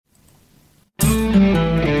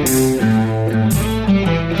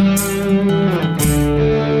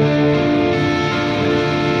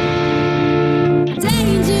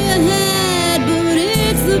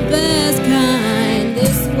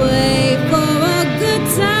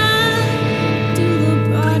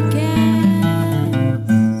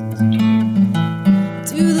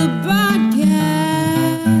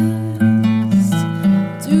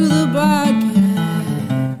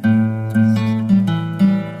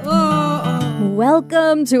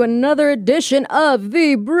Welcome to another edition of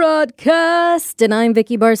The Broadcast. And I'm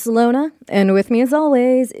Vicky Barcelona. And with me, as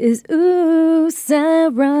always, is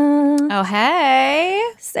Sarah. Oh, hey.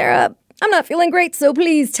 Sarah, I'm not feeling great, so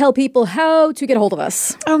please tell people how to get a hold of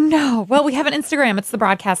us. Oh, no. Well, we have an Instagram. It's The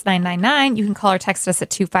Broadcast 999. You can call or text us at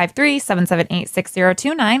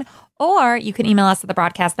 253-778-6029. Or you can email us at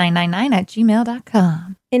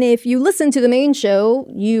thebroadcast999@gmail.com. And if you listen to the main show,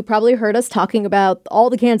 you probably heard us talking about all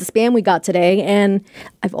the cans of Spam we got today. And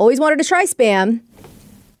I've always wanted to try Spam,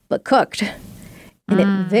 but cooked.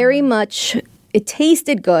 And it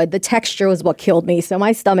tasted good. The texture was what killed me. So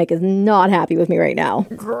my stomach is not happy with me right now.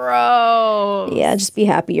 Gross. Yeah, just be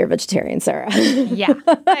happy you're a vegetarian, Sarah. Yeah,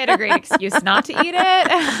 I had a great excuse not to eat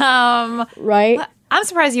it. Right? I'm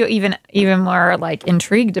surprised you even more like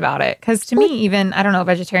intrigued about it. Because to me, even, I don't know,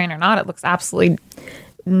 vegetarian or not, it looks absolutely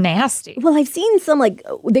nasty. Well, I've seen some, like,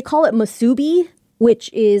 they call it musubi, which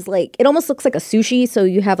is like, it almost looks like a sushi. So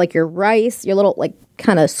you have like your rice, your little like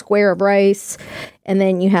kind of square of rice, and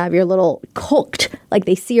then you have your little cooked, like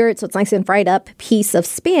they sear it so it's nice and fried up piece of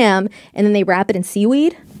Spam, and then they wrap it in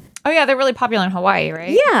seaweed. Oh, yeah, they're really popular in Hawaii,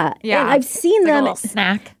 right? Yeah. And I've seen them. Like a little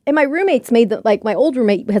snack. And my roommates made them, like my old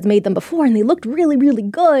roommate has made them before, and they looked really, really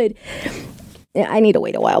good. I need to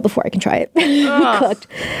wait a while before I can try it cooked.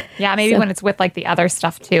 Yeah, maybe when it's with like the other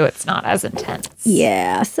stuff too, it's not as intense.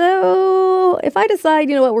 Yeah, so if I decide,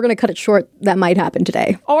 you know what, we're going to cut it short, that might happen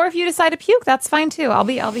today. Or if you decide to puke, that's fine too. I'll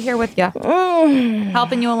be here with you,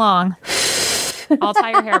 helping you along. I'll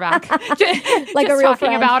tie your hair back. Like a real talking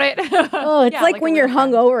friend. about it. Oh, it's like when you're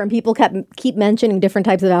hungover and people keep mentioning different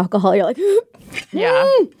types of alcohol. You're like, yeah.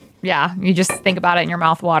 Yeah, you just think about it and your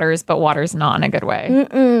mouth waters, but waters not in a good way.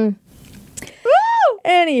 Mm-mm.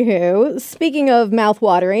 Anywho, speaking of mouth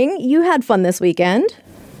watering, you had fun this weekend.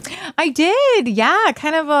 I did, yeah.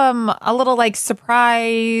 Kind of a little like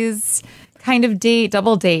surprise kind of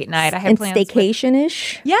double date night. I had plans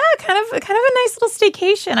staycation-ish. Yeah, kind of a nice little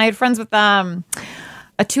staycation. I had friends with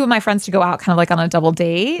two of my friends to go out kind of like on a double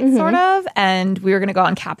date, sort of. And we were going to go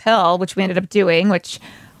on Cap Hill, which we ended up doing, which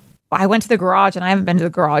I went to the garage and I haven't been to the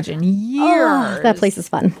garage in years. Oh, that place is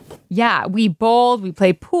fun. Yeah, we bowled, we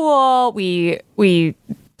played pool, we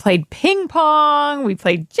played ping pong, we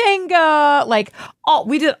played Jenga,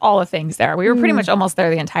 we did all the things there. We were pretty much almost there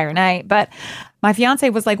the entire night. But my fiance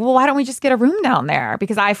was like, well, why don't we just get a room down there?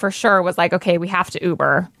 Because I for sure was like, okay, we have to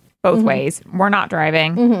Uber both ways. We're not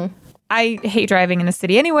driving. I hate driving in the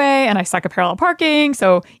city anyway, and I suck at parallel parking.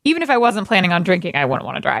 So even if I wasn't planning on drinking, I wouldn't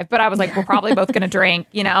want to drive. But I was like, we're probably both going to drink,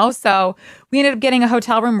 you know? So we ended up getting a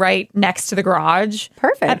hotel room right next to the garage.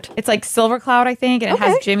 Perfect. It's like Silver Cloud, I think, and it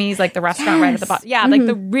has Jimmy's, like the restaurant right at the bottom. Yeah, like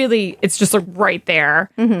it's just like right there.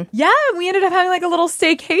 Yeah, we ended up having like a little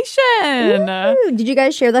staycation. Ooh, did you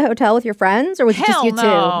guys share the hotel with your friends, or was it just you two?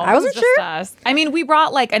 I wasn't sure. Us. I mean, we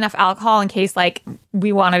brought like enough alcohol in case like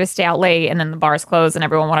we wanted to stay out late and then the bars closed and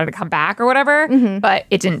everyone wanted to come back or whatever. But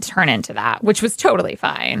it didn't turn into that, which was totally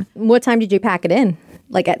fine. What time did you pack it in?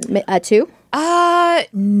 Like at 2?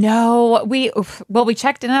 No. We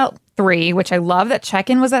checked in at 3, which I love that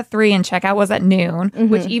check-in was at 3 and checkout was at noon,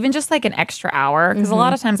 which even just like an extra hour, because a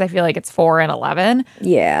lot of times I feel like it's 4 and 11.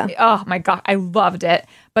 Yeah. Oh my God. I loved it.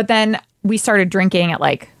 But then we started drinking at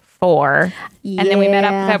like 4. And then we met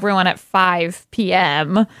up with everyone at 5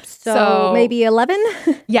 p.m. So maybe 11?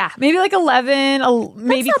 Yeah, maybe like 11,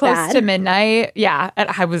 maybe close to midnight. Yeah, and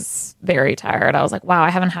I was very tired. I was like, wow,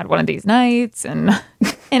 I haven't had one of these nights in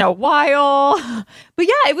a while. But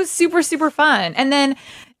yeah, it was super, super fun. And then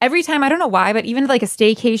every time, I don't know why, but even like a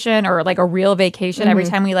staycation or like a real vacation, every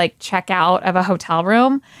time we like check out of a hotel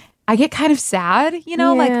room, I get kind of sad, you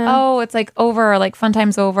know, like, oh, it's like over, like fun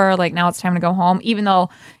time's over. Like now it's time to go home. Even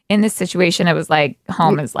though in this situation, it was like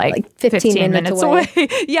home is like 15 minutes away.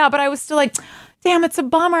 Yeah, but I was still like, damn, it's a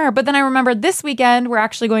bummer. But then I remembered this weekend, we're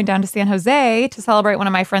actually going down to San Jose to celebrate one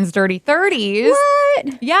of my friend's dirty 30s.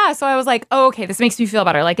 What? Yeah. So I was like, oh, okay, this makes me feel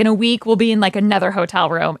better. Like in a week, we'll be in like another hotel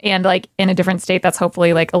room and like in a different state that's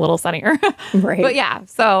hopefully like a little sunnier. Right. But yeah,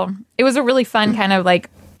 so it was a really fun kind of like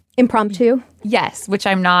impromptu. Yes, which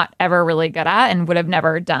I'm not ever really good at and would have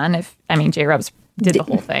never done if, J-Rubs did the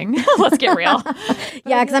whole thing. Let's get real.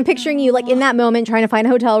 Yeah, because I'm picturing you like in that moment trying to find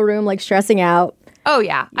a hotel room, like stressing out. Oh,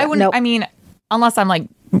 yeah. I wouldn't, unless I'm like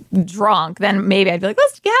drunk, then maybe I'd be like,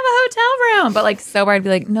 let's have a hotel room. But like sober, I'd be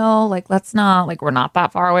like, no, like let's not. Like we're not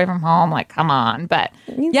that far away from home. Like, come on. But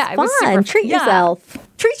it was super Treat yourself.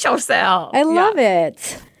 Treat yourself. I love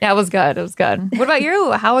it. Yeah, it was good. It was good. What about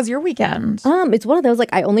you? How was your weekend? It's one of those, like,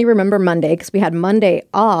 I only remember Monday because we had Monday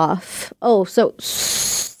off. Oh, so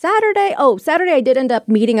Saturday I did end up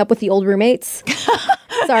meeting up with the old roommates.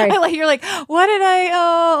 Sorry. You're like, what did I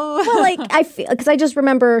owe? Well, like, I feel, because I just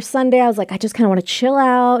remember Sunday, I was like, I just kind of want to chill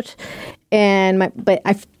out. But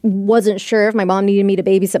I wasn't sure if my mom needed me to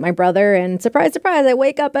babysit my brother. And surprise, surprise, I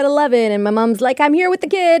wake up at 11 and my mom's like, I'm here with the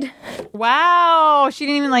kid. Wow. She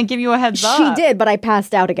didn't even like give you a heads up. She did, but I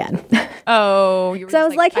passed out again. Oh, you were so I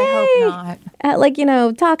was like, hey, I hope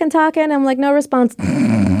not. Talking. I'm like, no response.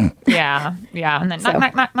 Yeah. And then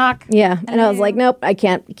knock. Yeah. And I was like, nope, I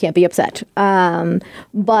can't be upset.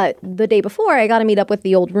 But the day before, I got to meet up with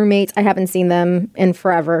the old roommates. I haven't seen them in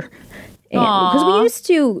forever. Because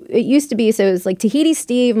it used to be, so it was like Tahiti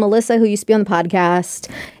Steve, Melissa, who used to be on the podcast,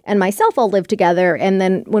 and myself all lived together. And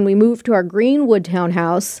then when we moved to our Greenwood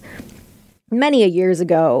townhouse many years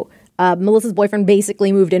ago, Melissa's boyfriend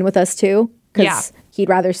basically moved in with us too. Because he'd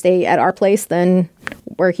rather stay at our place than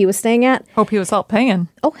where he was staying at. Hope he was help paying.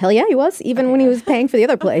 Oh, hell yeah, he was. Even when he was paying for the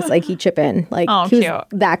other place, like he'd chip in. Like he was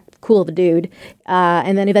that cool of a dude.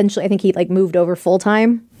 And then eventually I think he like moved over full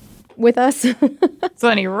time with us. So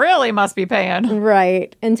then he really must be paying.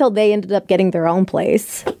 Right. Until they ended up getting their own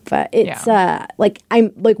place. But it's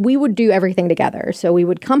we would do everything together. So we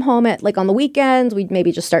would come home at like on the weekends, we'd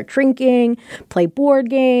maybe just start drinking, play board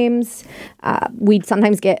games. We'd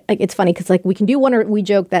sometimes get like, it's funny because like we can do one, or we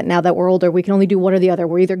joke that now that we're older, we can only do one or the other.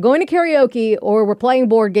 We're either going to karaoke or we're playing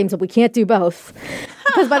board games, but we can't do both.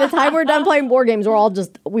 Because by the time we're done playing board games, we're all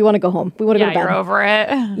just, we want to go home. We want to go to bed. You're over it.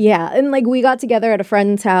 Yeah. And like we got together at a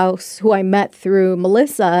friend's house who I met through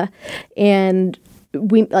Melissa, and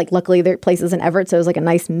we like, luckily their place is in Everett, so it was like a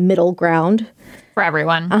nice middle ground for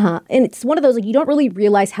everyone. And it's one of those like you don't really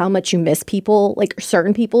realize how much you miss people, like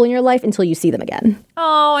certain people in your life, until you see them again.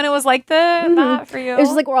 Oh, and it was like that for you. It was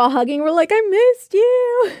just like we're all hugging. We're like, I missed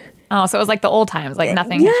you. Oh, so it was like the old times, like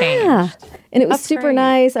nothing changed. And it was super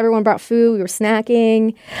nice. Everyone brought food. We were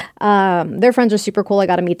snacking. Their friends are super cool. I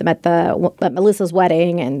got to meet them at Melissa's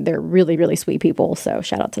wedding, and they're really, really sweet people. So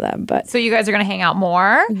shout out to them. But so you guys are going to hang out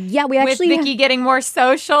more? Yeah, we actually with Vicky getting more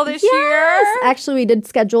social this year. Actually, we did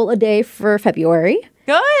schedule a day for February.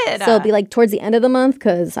 Good. So it'll be like towards the end of the month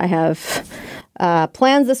because I have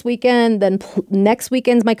plans this weekend. Then next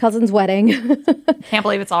weekend's my cousin's wedding. Can't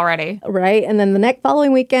believe it's already. Right. And then the next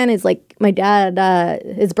following weekend is like my dad,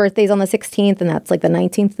 his birthday's on the 16th, and that's like the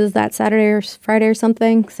 19th is that Saturday or Friday or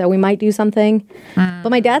something. So we might do something. But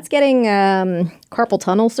my dad's getting carpal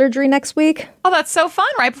tunnel surgery next week. Oh, that's so fun,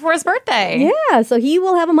 right before his birthday. Yeah. So he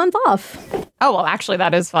will have a month off. Oh, well, actually,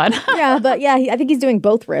 that is fun. Yeah. But yeah, I think he's doing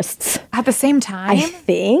both wrists. At the same time? I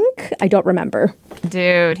think. I don't remember.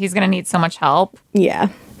 Dude, he's going to need so much help. Yeah.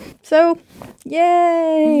 So,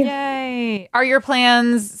 yay. Yay. Are your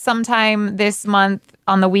plans sometime this month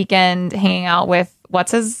on the weekend hanging out with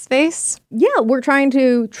what's-his-face? Yeah, we're trying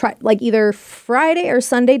to like either Friday or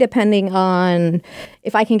Sunday, depending on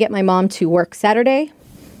if I can get my mom to work Saturday.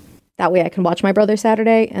 That way I can watch my brother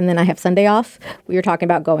Saturday, and then I have Sunday off. We were talking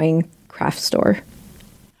about going craft store,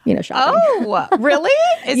 shopping. Oh, really?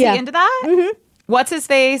 Is he into that? Mm-hmm. What's his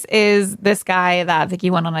face is this guy that Vicky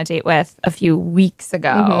went on a date with a few weeks ago.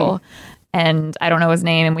 Mm-hmm. And I don't know his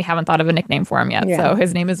name, and we haven't thought of a nickname for him yet. Yeah. So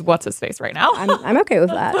his name is What's His Face right now. I'm okay with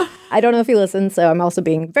that. I don't know if he listens, so I'm also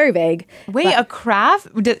being very vague. Wait, a craft?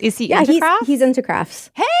 Is he into crafts? He's into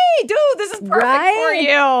crafts. Hey, dude, this is perfect for you.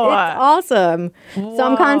 It's awesome. Whoa. So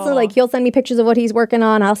I'm constantly like, he'll send me pictures of what he's working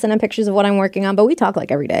on. I'll send him pictures of what I'm working on, but we talk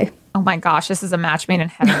like every day. Oh my gosh, this is a match made in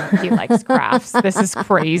heaven. He likes crafts. This is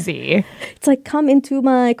crazy. It's like, come into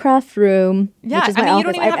my craft room. Yeah, you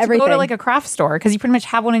don't even have to go to like a craft store because you pretty much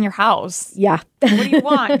have one in your house. Yeah. What do you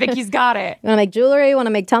want? Vicky's got it. You want to make jewelry? Want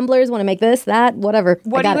to make tumblers? Want to make this, that, whatever.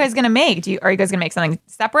 What are you guys going to make? Are you guys going to make something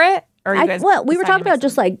separate? Or are you guys we were talking about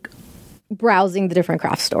just like browsing the different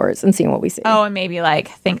craft stores and seeing what we see. Oh, and maybe like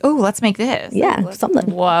think, oh, let's make this. Yeah, something.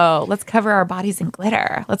 Whoa, let's cover our bodies in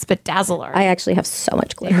glitter. Let's bedazzle her. I actually have so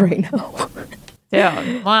much glitter right now.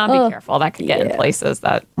 Dude, well, be careful. That could get in places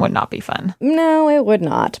that would not be fun. No, it would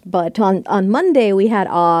not. But on Monday, we had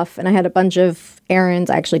off, and I had a bunch of errands.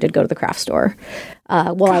 I actually did go to the craft store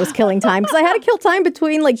while I was killing time, because I had to kill time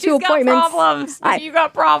between like two appointments. You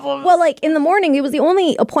got problems. Well, like in the morning, it was the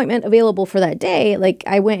only appointment available for that day. Like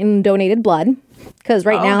I went and donated blood, because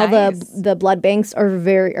right now the blood banks are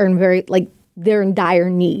very like they're in dire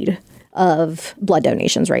need of blood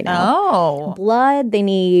donations right now. Oh. Blood, they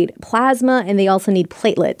need plasma, and they also need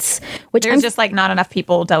platelets. Which there's just like not enough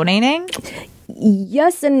people donating?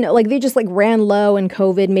 Yes, and like they just like ran low, and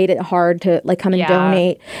COVID made it hard to like come and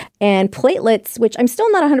donate. And platelets, which I'm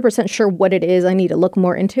still not 100% sure what it is. I need to look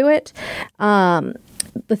more into it.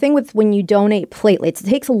 the thing with when you donate platelets, it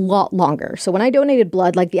takes a lot longer. So when I donated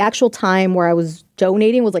blood, like the actual time where I was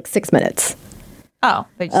donating was like 6 minutes. Oh,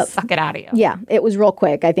 they just suck it out of you. Yeah, it was real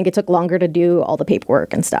quick. I think it took longer to do all the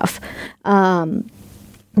paperwork and stuff.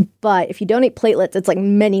 But if you donate platelets, it's like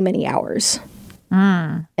many, many hours.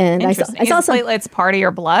 And I saw some platelets part of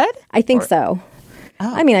your blood? I think so.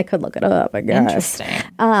 Oh. I mean, I could look it up, I guess. Interesting.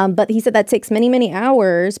 But he said that takes many, many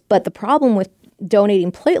hours. But the problem with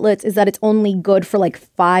donating platelets is that it's only good for like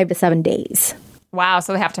 5 to 7 days. Wow.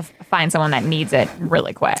 So they have to find someone that needs it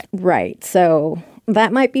really quick. Right. So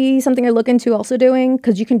that might be something I look into also doing,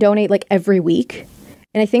 because you can donate like every week.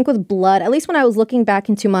 And I think with blood, at least when I was looking back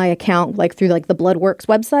into my account, like through like the Bloodworks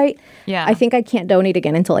website, I think I can't donate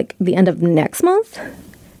again until like the end of next month.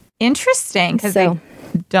 Interesting, because they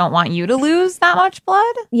don't want you to lose that much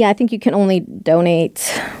blood? Yeah, I think you can only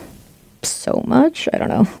donate so much. I don't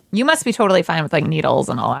know. You must be totally fine with like needles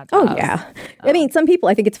and all that stuff. Oh, yeah. I mean, some people,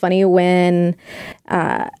 I think it's funny when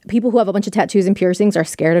people who have a bunch of tattoos and piercings are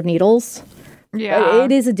scared of needles. Yeah.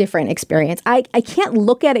 It is a different experience. I can't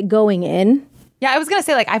look at it going in. Yeah, I was going to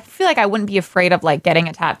say, like, I feel like I wouldn't be afraid of, like, getting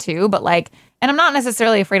a tattoo, but, like, and I'm not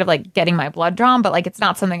necessarily afraid of, like, getting my blood drawn, but, like, it's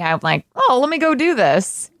not something I'm like, oh, let me go do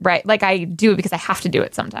this, right? Like, I do it because I have to do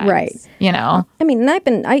it sometimes. Right. You know? I mean,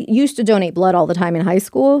 I used to donate blood all the time in high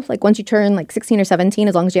school. Like, once you turn, like, 16 or 17,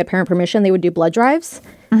 as long as you had parent permission, they would do blood drives.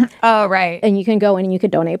 Oh, right. And you can go in and you could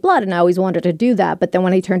donate blood, and I always wanted to do that. But then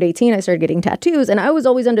when I turned 18, I started getting tattoos, and I was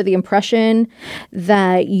always under the impression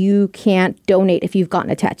that you can't donate if you've gotten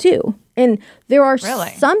a tattoo. And there are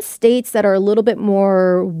some states that are a little bit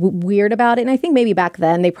more weird about it. And I think maybe back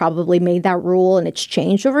then they probably made that rule and it's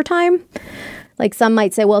changed over time. Like some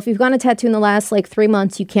might say, well, if you've gotten a tattoo in the last like 3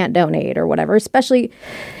 months, you can't donate or whatever, especially.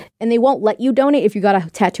 And they won't let you donate if you got a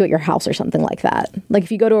tattoo at your house or something like that. Like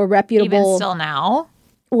if you go to a reputable. Even still now?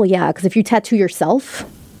 Well, yeah, because if you tattoo yourself,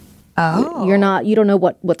 you don't know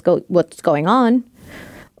what's going on.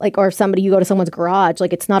 Like, or you go to someone's garage,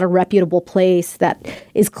 like it's not a reputable place that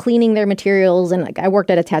is cleaning their materials. And like, I worked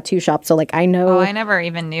at a tattoo shop, so like I know. Oh, I never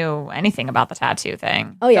even knew anything about the tattoo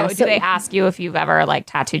thing. Oh, yeah. So do they ask you if you've ever like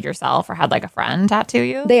tattooed yourself or had like a friend tattoo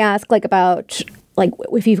you? They ask like about like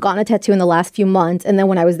if you've gotten a tattoo in the last few months. And then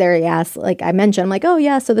when I was there, he asked, like I mentioned, I'm like, oh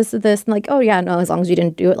yeah, so this is this. And like, oh yeah, no, as long as you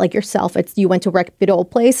didn't do it like yourself, you went to a reputable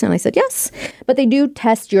place. And I said, yes. But they do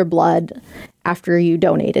test your blood after you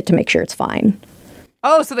donate it to make sure it's fine.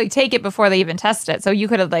 Oh, so they take it before they even test it. So you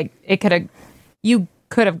could have you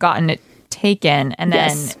could have gotten it taken and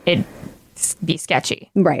then it'd be sketchy.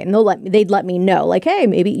 Right. And they'd let me know, like, hey,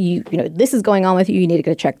 maybe you know, this is going on with you. You need to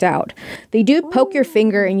get it checked out. They do poke your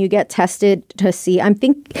finger and you get tested to see.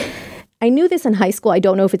 I knew this in high school. I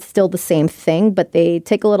don't know if it's still the same thing, but they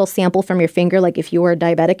take a little sample from your finger, like if you were a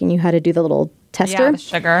diabetic and you had to do the little tester. Yeah, the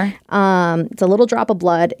sugar. It's a little drop of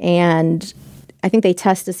blood, and I think they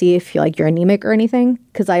test to see if you're anemic or anything.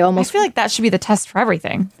 Because I feel like that should be the test for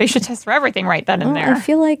everything. They should test for everything right then and there. I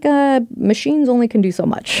feel like machines only can do so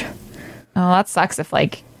much. Oh, that sucks if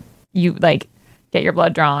like you like get your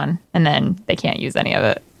blood drawn and then they can't use any of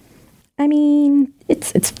it. I mean,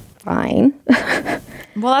 it's fine.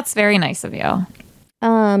 Well, that's very nice of you.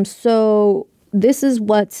 So this is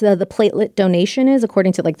what the platelet donation is,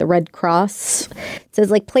 according to like the Red Cross. It says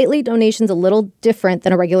like platelet donation's a little different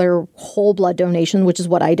than a regular whole blood donation, which is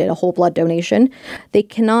what I did, a whole blood donation. They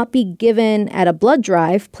cannot be given at a blood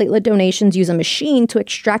drive. Platelet donations use a machine to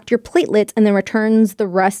extract your platelets and then returns the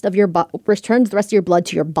rest of your blood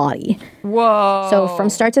to your body. Whoa. So from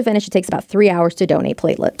start to finish, it takes about 3 hours to donate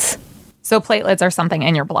platelets. So platelets are something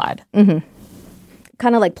in your blood. Mm-hmm.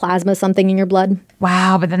 Kind of like plasma, something in your blood.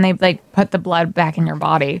 Wow, but then they like put the blood back in your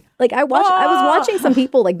body. Like I was watching some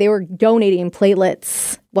people, like they were donating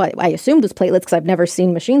platelets. What I assumed was platelets because I've never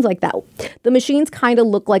seen machines like that. The machines kind of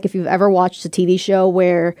look like if you've ever watched a TV show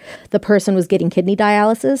where the person was getting kidney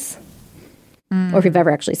dialysis. Or if you've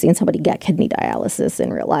ever actually seen somebody get kidney dialysis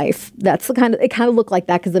in real life. It kind of looked like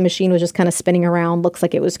that because the machine was just kind of spinning around. Looks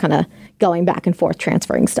like it was kind of going back and forth,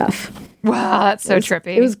 transferring stuff. Wow, that's so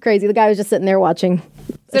trippy. It was crazy. The guy was just sitting there watching the show on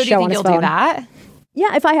his phone. So do you think you'll do that?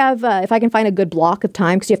 Yeah, if I can find a good block of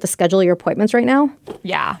time, because you have to schedule your appointments right now.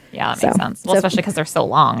 Yeah, that makes sense. Well, especially because they're so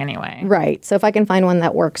long anyway. Right. So if I can find one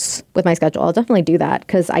that works with my schedule, I'll definitely do that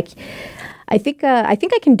because I think I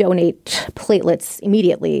can donate platelets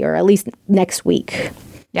immediately, or at least next week.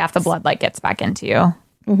 Yeah, if the blood gets back into you.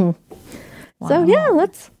 Mm-hmm. Wow. So yeah,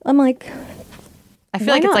 I'm like, I feel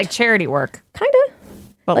like it's like charity work. Kind of.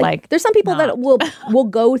 But like there's some people that will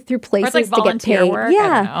go through places like to get paid. Work.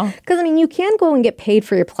 Yeah, because I mean, you can go and get paid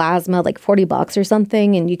for your plasma, like $40 or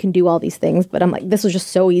something, and you can do all these things. But I'm like, this was just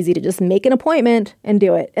so easy to just make an appointment and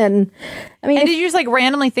do it. And I mean, did you just like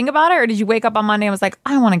randomly think about it, or did you wake up on Monday and was like,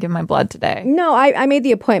 I want to give my blood today? No, I made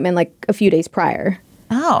the appointment like a few days prior.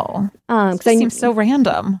 Oh, because it seems so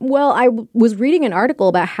random. Well, I was reading an article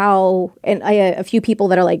about how, and a few people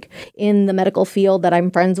that are like in the medical field that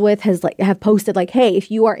I'm friends with have posted like, hey,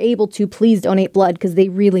 if you are able to, please donate blood because they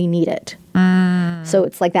really need it. So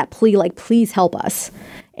it's like that plea, like, please help us.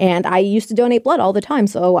 And I used to donate blood all the time.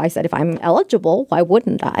 So I said, if I'm eligible, why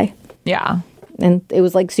wouldn't I? Yeah. And it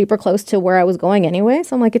was like super close to where I was going anyway.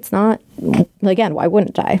 So I'm like, it's not, again, why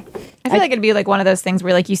wouldn't I? I feel like it'd be like one of those things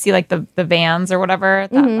where like you see like the vans or whatever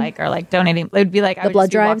that like are like donating. It would be like the blood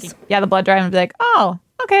drives. The blood drive would be like, oh,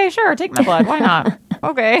 okay, sure, take my blood. Why not?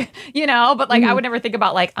 Okay. But like I would never think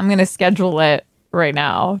about like, I'm going to schedule it right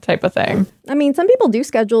now type of thing. I mean, some people do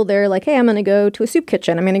schedule. They're like, hey, I'm going to go to a soup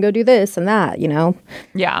kitchen. I'm going to go do this and that,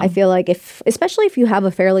 Yeah. I feel like especially if you have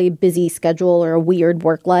a fairly busy schedule or a weird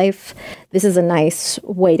work life, this is a nice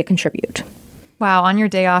way to contribute. Wow. On your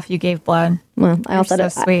day off, you gave blood. Well, I also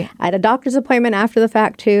I had a doctor's appointment after the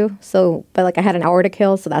fact too. But like I had an hour to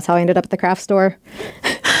kill. So that's how I ended up at the craft store.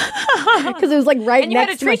 Because it was like right and you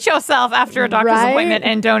next had to treat yourself after a doctor's appointment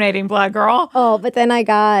and donating blood, girl. Oh, but then I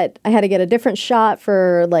had to get a different shot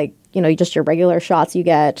for like, just your regular shots you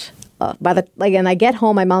get. And I get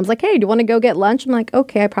home, my mom's like, hey, do you want to go get lunch? I'm like,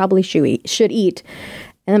 okay, I probably should eat.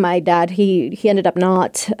 And then my dad, he ended up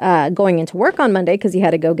not going into work on Monday because he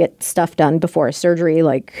had to go get stuff done before his surgery,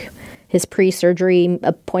 like his pre-surgery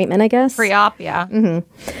appointment, I guess. Pre-op, yeah. Mm-hmm.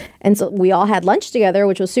 And so we all had lunch together,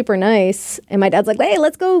 which was super nice. And my dad's like, hey,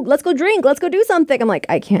 let's go drink. Let's go do something. I'm like,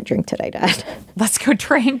 I can't drink today, Dad. Let's go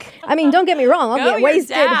drink. I mean, don't get me wrong. I'll get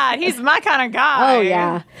wasted. Dad. He's my kind of guy. Oh,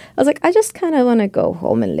 yeah. I was like, I just kind of want to go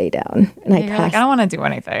home and lay down. And I don't want to do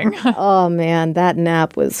anything. Oh, man, that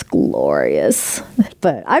nap was glorious.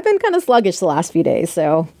 But I've been kind of sluggish the last few days,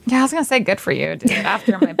 so. Yeah, I was going to say good for you, dude.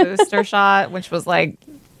 After my booster shot, which was like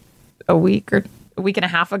a week and a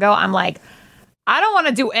half ago, I'm like, I don't want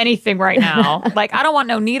to do anything right now. Like, I don't want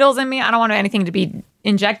no needles in me. I don't want anything to be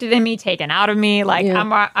injected in me, taken out of me. Like,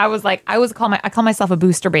 yeah. I call myself a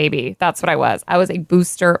booster baby. That's what I was. I was a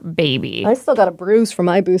booster baby. I still got a bruise from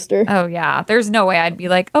my booster. Oh, yeah. There's no way I'd be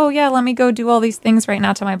like, oh, yeah, let me go do all these things right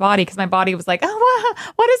now to my body. Because my body was like, oh,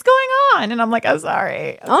 what is going on? And I'm like, I'm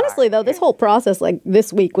sorry. Honestly, though, this whole process, like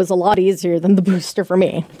this week was a lot easier than the booster for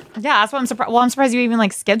me. Yeah, that's what I'm surprised. Well, I'm surprised you even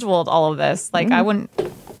like scheduled all of this. Like, I wouldn't.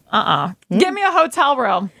 Give me a hotel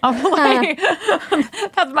room. I'm like,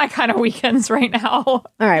 that's my kind of weekends right now. All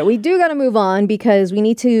right, we do got to move on because we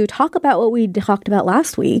need to talk about what we talked about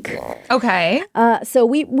last week. Okay. So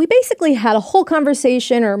we basically had a whole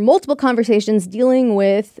conversation or multiple conversations dealing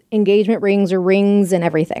with engagement rings or rings and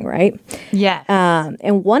everything, right? Yes.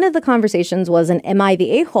 And one of the conversations was an Am I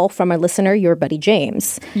the A-hole from our listener, your buddy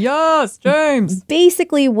James. Yes, James.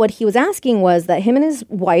 Basically, what he was asking was that him and his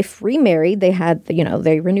wife remarried. They had,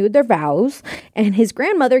 they renewed their vows, and his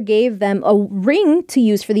grandmother gave them a ring to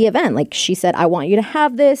use for the event. Like she said, I want you to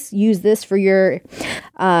have this, use this for your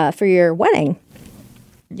wedding.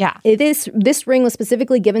 Yeah. This ring was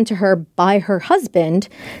specifically given to her by her husband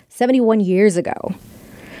 71 years ago.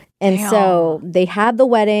 And so they had the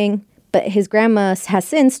wedding, but his grandma has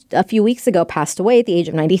since, a few weeks ago, passed away at the age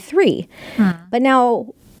of 93. But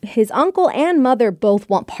now his uncle and mother both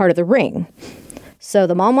want part of the ring. So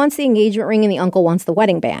the mom wants the engagement ring and the uncle wants the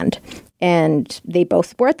wedding band. And they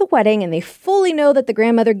both were at the wedding and they fully know that the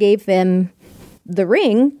grandmother gave them the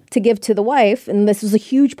ring to give to the wife. And this was a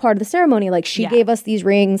huge part of the ceremony. Like she gave us these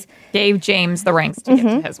rings. Gave James the rings to give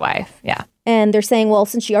to his wife. Yeah. And they're saying, well,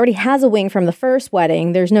 since she already has a ring from the first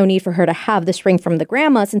wedding, there's no need for her to have this ring from the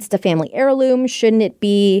grandma since it's a family heirloom. And it shouldn't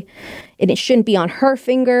be on her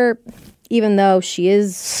finger, even though she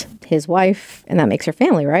is his wife and that makes her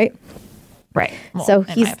family, right? Right. Well, so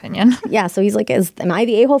in my opinion. Yeah. So he's like, am I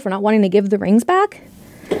the a-hole for not wanting to give the rings back?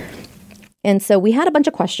 And so we had a bunch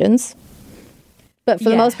of questions. But for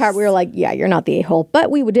the most part, we were like, yeah, you're not the a-hole.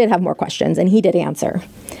 But we did have more questions, and he did answer.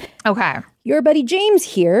 Okay. Your buddy James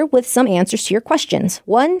here with some answers to your questions.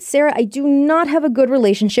 1, Sarah, I do not have a good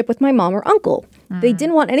relationship with my mom or uncle. They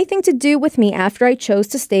didn't want anything to do with me after I chose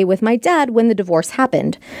to stay with my dad when the divorce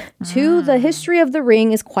happened. 2, the history of the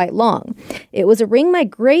ring is quite long. It was a ring my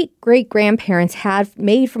great-great-grandparents had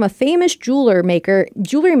made from a famous jewelry maker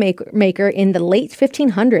in the late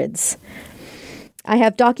 1500s. I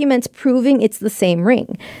have documents proving it's the same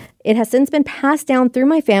ring. It has since been passed down through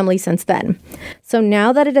my family since then. So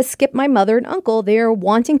now that it has skipped my mother and uncle, they are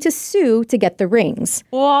wanting to sue to get the rings.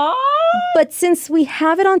 What? But since we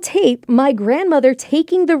have it on tape, my grandmother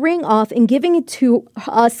taking the ring off and giving it to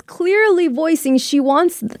us, clearly voicing she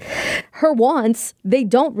wants her wants, they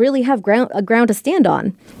don't really have a ground to stand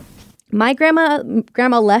on. My grandma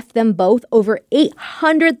left them both over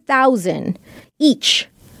 $800,000 each.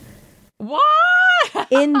 What?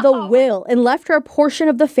 In the will, and left her a portion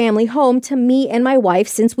of the family home to me and my wife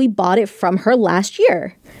since we bought it from her last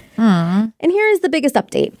year. And here is the biggest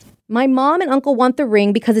update. My mom and uncle want the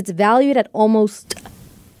ring because it's valued at almost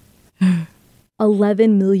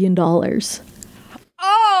 $11 million.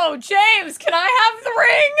 Oh, James, can I have the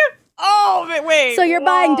ring? Oh, wait. So you're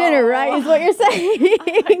buying dinner, right? Is what you're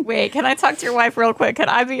saying. Wait, can I talk to your wife real quick? Can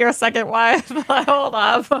I be your second wife? Hold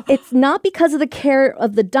up. It's not because of the care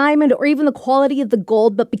of the diamond or even the quality of the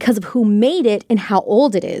gold, but because of who made it and how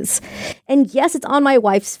old it is. And yes, it's on my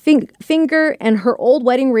wife's finger, and her old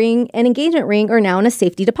wedding ring and engagement ring are now in a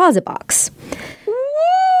safety deposit box.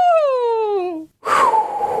 Woo!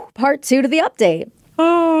 Part 2 to the update.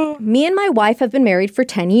 Me and my wife have been married for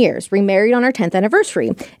 10 years, remarried on our 10th anniversary,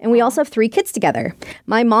 and we also have 3 kids together.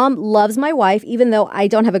 My mom loves my wife, even though I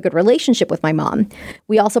don't have a good relationship with my mom.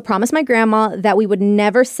 We also promised my grandma that we would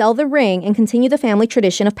never sell the ring and continue the family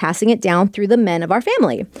tradition of passing it down through the men of our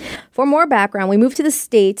family. For more background, we moved to the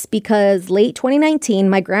States because late 2019,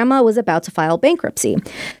 my grandma was about to file bankruptcy.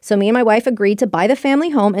 So me and my wife agreed to buy the family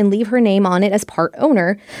home and leave her name on it as part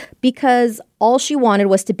owner because all she wanted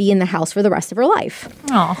was to be in the house for the rest of her life.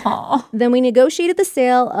 Aww. Then we negotiated the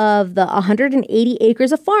sale of the 180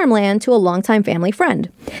 acres of farmland to a longtime family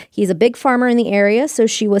friend. He's a big farmer in the area, so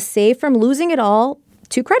she was saved from losing it all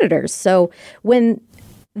to creditors. So we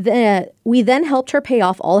then helped her pay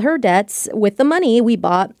off all her debts with the money we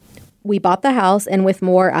bought the house and with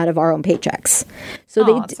more out of our own paychecks.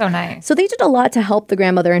 So so nice. So they did a lot to help the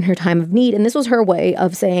grandmother in her time of need, and this was her way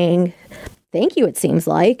of saying thank you, it seems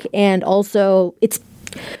like. And also, it's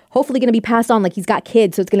hopefully going to be passed on. Like, he's got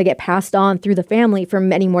kids, so it's going to get passed on through the family for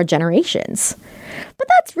many more generations. But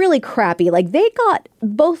that's really crappy. Like,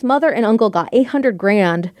 both mother and uncle got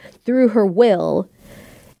 $800,000 through her will,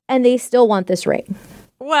 and they still want this ring.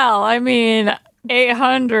 Well, I mean,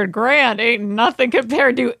 $800,000 ain't nothing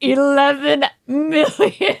compared to $11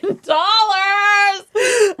 million.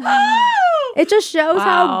 It just shows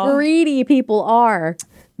how greedy people are.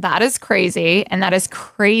 That is crazy. And that is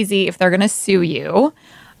crazy if they're going to sue you.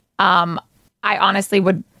 I honestly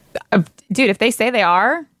would, dude, if they say they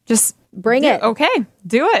are, just bring it. Okay,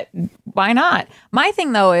 do it. Why not? My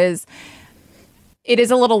thing, though, is it is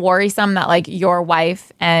a little worrisome that, like, your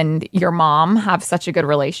wife and your mom have such a good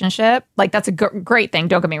relationship. Like, that's a great thing.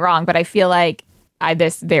 Don't get me wrong. But I feel like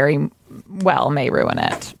this very well may ruin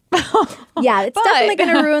it. Yeah, it's definitely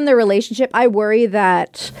going to ruin the relationship. I worry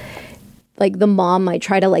that, like, the mom might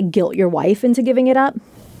try to, like, guilt your wife into giving it up.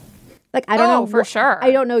 Like, I don't know. For sure.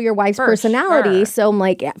 I don't know your wife's personality. Sure. So I'm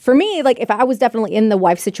like, for me, like, if I was definitely in the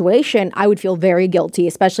wife situation, I would feel very guilty,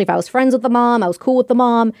 especially if I was friends with the mom, I was cool with the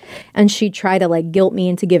mom, and she'd try to, like, guilt me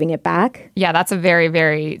into giving it back. Yeah, that's a very,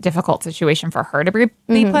 very difficult situation for her to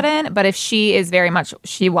be put in. But if she is very much,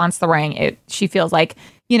 she wants the ring, she feels like,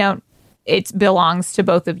 you know, it belongs to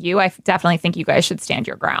both of you. I definitely think you guys should stand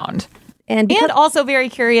your ground. And also very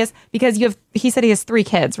curious because he said he has 3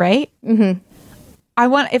 kids, right? Mm-hmm. I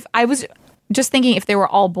was just thinking if they were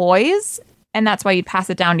all boys and that's why you'd pass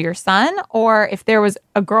it down to your son, or if there was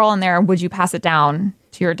a girl in there, would you pass it down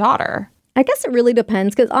to your daughter? I guess it really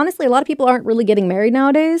depends because honestly, a lot of people aren't really getting married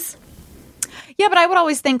nowadays. Yeah, but I would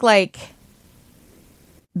always think like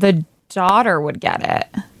the daughter would get it.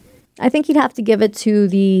 I think he'd have to give it to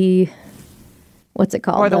the, what's it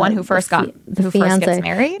called? Or the one who first first gets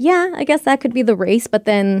married? Yeah, I guess that could be the race, but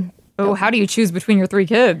then... Oh, how do you choose between your 3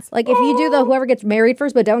 kids? Like, if you do whoever gets married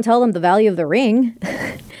first, but don't tell them the value of the ring.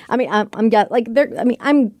 I mean,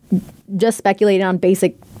 I'm just speculating on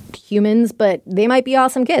basic humans, but they might be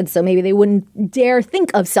awesome kids, so maybe they wouldn't dare think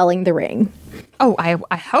of selling the ring. Oh, I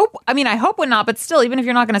hope. I mean, I hope would not, but still, even if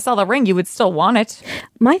you're not going to sell the ring, you would still want it.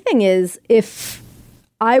 My thing is, if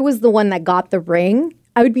I was the one that got the ring,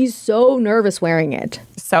 I would be so nervous wearing it.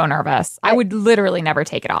 So nervous. I would literally never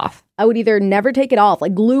take it off. I would either never take it off,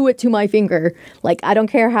 like glue it to my finger. Like, I don't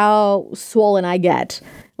care how swollen I get.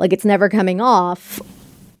 Like, it's never coming off.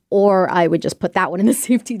 Or I would just put that one in the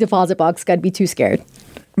safety deposit box. I'd be too scared.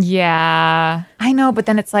 Yeah, I know. But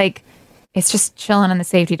then it's like, it's just chilling in the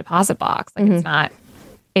safety deposit box. Like, it's not,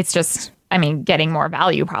 it's just, I mean, getting more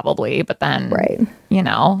value probably. But then, right. You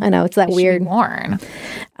know. I know. It's that weird. Worn.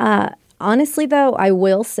 honestly, though, I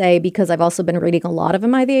will say, because I've also been reading a lot of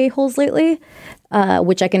Am I the A-Holes lately,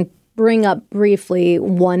 which I can bring up briefly,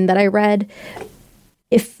 one that I read.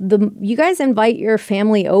 If you guys invite your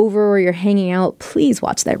family over or you're hanging out, please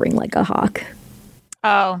watch that Ring Like a Hawk.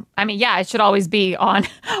 Oh, I mean, yeah, it should always be on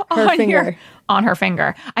her finger. On her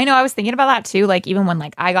finger. I know, I was thinking about that too. Like, even when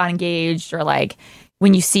like I got engaged, or like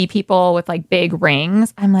when you see people with like big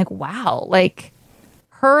rings, I'm like, wow, like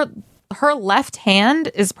her left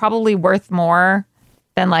hand is probably worth more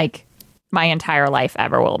than like my entire life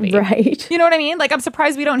ever will be. Right. You know what I mean? Like, I'm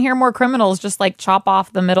surprised we don't hear more criminals just like chop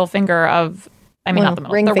off the middle finger of, I mean, not the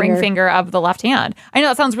middle, ring finger of the left hand. I know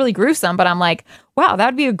that sounds really gruesome, but I'm like, wow,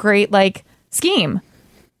 that'd be a great like scheme,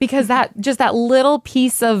 because that little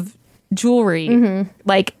piece of jewelry,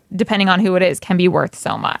 like depending on who it is, can be worth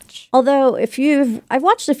so much. Although I've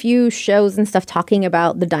watched a few shows and stuff talking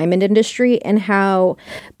about the diamond industry and how,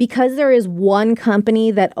 because there is one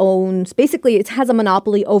company that owns, basically it has a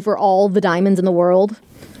monopoly over all the diamonds in the world.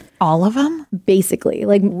 All of them? Basically.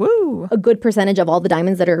 Like, woo. A good percentage of all the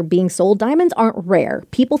diamonds that are being sold. Diamonds aren't rare.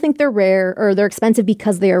 People think they're rare or they're expensive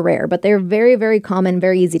because they are rare, but they're very, very common,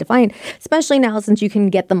 very easy to find, especially now since you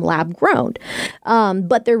can get them lab grown.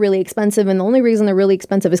 But they're really expensive. And the only reason they're really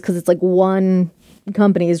expensive is because it's like one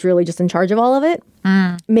company is really just in charge of all of it,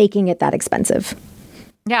 making it that expensive.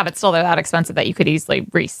 Yeah, but still they're that expensive that you could easily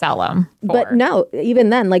resell them. But no,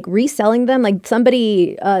 even then, like reselling them, like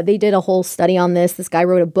somebody, they did a whole study on this. This guy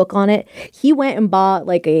wrote a book on it. He went and bought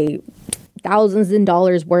like thousands in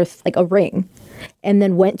dollars worth, like a ring, and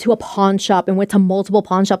then went to a pawn shop and went to multiple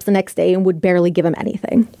pawn shops the next day and would barely give him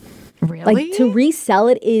anything. Really? Like, to resell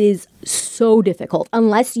it is so difficult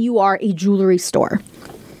unless you are a jewelry store.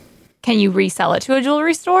 Can you resell it to a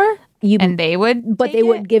jewelry store? And they would? But they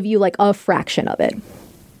would give you like a fraction of it.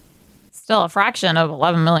 Still a fraction of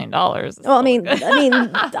 $11 million. Well, I mean,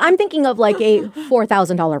 I'm thinking of like a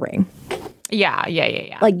 $4,000 ring.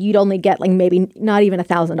 Yeah. Like, you'd only get like maybe not even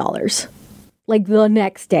 $1,000, like the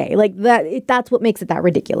next day. Like that's what makes it that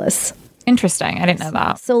ridiculous. Interesting. I didn't know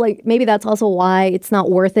that. So like maybe that's also why it's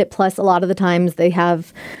not worth it. Plus, a lot of the times they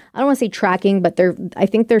have, I don't want to say tracking, but I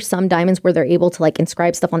think there's some diamonds where they're able to like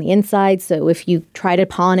inscribe stuff on the inside. So if you try to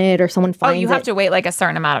pawn it or someone finds it. Oh, you have to wait like a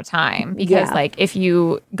certain amount of time, because like if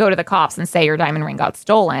you go to the cops and say your diamond ring got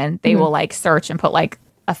stolen, they will like search and put like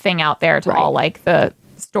a thing out there to all like the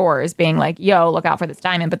stores being like, yo, look out for this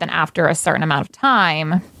diamond. But then after a certain amount of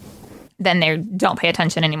time, then they don't pay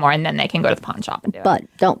attention anymore, and then they can go to the pawn shop and do it. But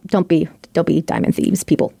don't be diamond thieves,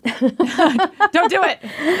 people. Don't do it.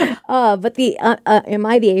 But the Am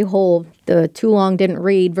I the A-Hole, the too long didn't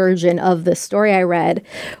read version of the story I read,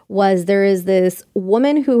 was there is this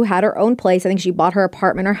woman who had her own place. I think she bought her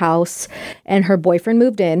apartment or house, and her boyfriend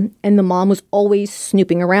moved in, and the mom was always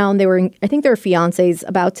snooping around. I think they were fiancés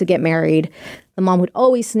about to get married. The mom would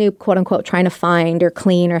always snoop, quote unquote, trying to find or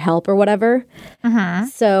clean or help or whatever.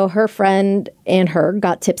 So her friend and her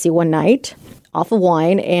got tipsy one night off of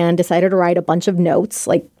wine and decided to write a bunch of notes,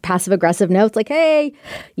 like passive aggressive notes, like, hey,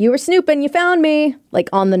 you were snooping, you found me, like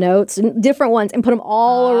on the notes, and different ones, and put them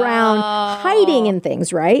all around, hiding in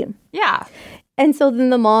things, right? Yeah. And so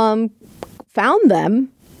then the mom found them.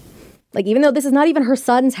 Like, even though this is not even her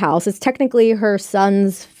son's house, it's technically her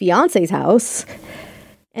son's fiance's house.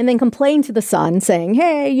 And then complained to the son, saying,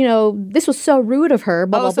 hey, this was so rude of her,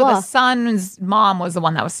 blah, blah, so blah. The son's mom was the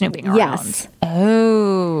one that was snooping around. Yes.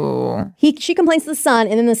 Oh. She complains to the son,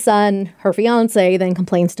 and then the son, her fiance, then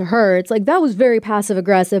complains to her. It's like, that was very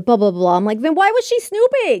passive-aggressive, blah, blah, blah. I'm like, then why was she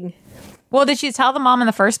snooping? Well, did she tell the mom in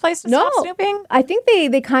the first place to stop snooping? I think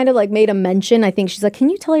they kind of like made a mention. I think she's like, can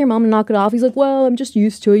you tell your mom to knock it off? He's like, well, I'm just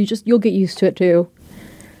used to it. You'll get used to it, too.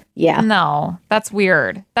 Yeah. No, that's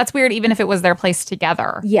weird. That's weird even if it was their place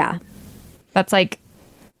together. Yeah. That's like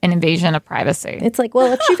an invasion of privacy. It's like,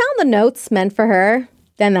 well, if she found the notes meant for her,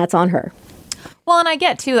 then that's on her. Well, and I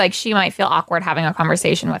get too, like, she might feel awkward having a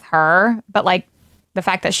conversation with her, but like the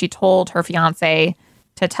fact that she told her fiance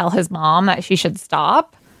to tell his mom that she should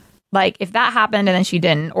stop, like if that happened and then she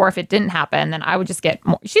didn't, or if it didn't happen, then I would just get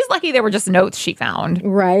more. She's lucky they were just notes she found.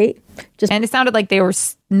 Right. And it sounded like they were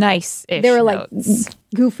nice-ish. They were notes. like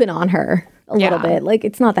goofing on her a little bit. Like,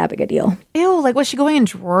 it's not that big a deal. Ew, like was she going in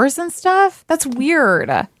drawers and stuff? That's weird.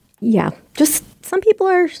 Yeah. Just some people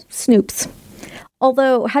are snoops.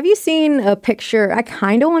 Although, have you seen a picture? I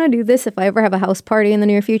kind of want to do this if I ever have a house party in the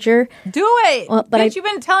near future. Do it. Well, but you've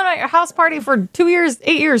been telling about your house party for 2 years,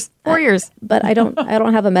 8 years, 4 years. But I don't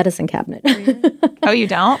have a medicine cabinet. Oh, you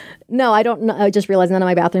don't? No, I don't. I just realized none of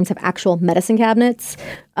my bathrooms have actual medicine cabinets.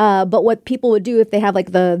 But what people would do if they have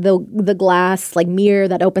like the glass like mirror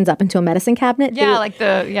that opens up into a medicine cabinet. Yeah, like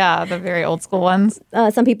the very old school ones.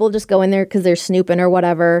 Some people just go in there because they're snooping or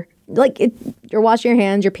whatever. Like you're washing your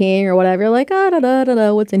hands, you're peeing or whatever. You're like,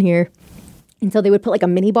 what's in here? And so they would put like a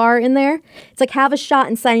mini bar in there. It's like have a shot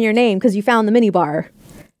and sign your name because you found the mini bar.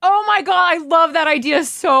 Oh my God, I love that idea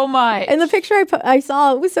so much. And the picture I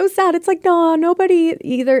saw, it was so sad. It's like, no, nobody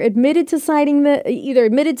either admitted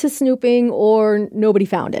to snooping or nobody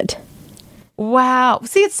found it. Wow.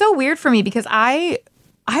 See, it's so weird for me because I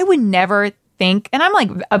would never think, and I'm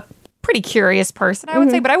like a pretty curious person, I would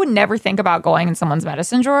say, but I would never think about going in someone's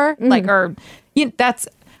medicine drawer. Like, or,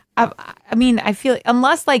 I mean, I feel,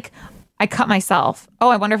 unless like I cut myself. Oh,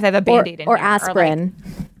 I wonder if they have a Band-Aid in or here. aspirin.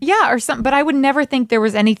 Or something. But I would never think there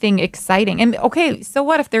was anything exciting. And okay, so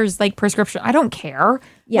what if there's like prescription? I don't care.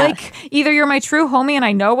 Yeah. Like either you're my true homie and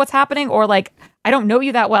I know what's happening, or like I don't know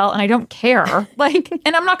you that well and I don't care. Like,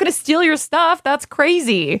 and I'm not going to steal your stuff. That's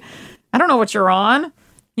crazy. I don't know what you're on.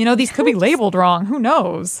 You know, these could be labeled wrong. Who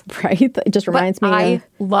knows? Right. It just reminds me. I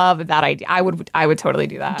love that idea. I would totally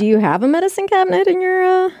do that. Do you have a medicine cabinet in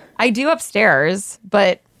your? I do upstairs,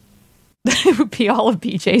 but it would be all of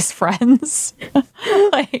BJ's friends.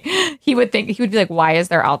 Like he would be like, "Why is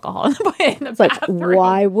there alcohol in the bathroom? Like,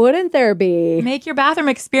 why wouldn't there be? Make your bathroom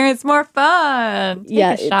experience more fun. Take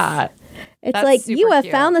a shot." It's That's like you have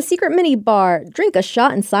cute. found the secret mini bar. Drink a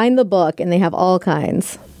shot and sign the book, and they have all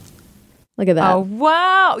kinds. Look at that. Oh,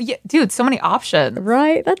 wow. Yeah, dude, so many options.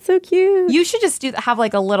 Right? That's so cute. You should just have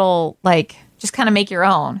like a little, like, just kind of make your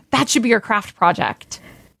own. That should be your craft project.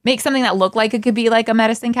 Make something that looked like it could be like a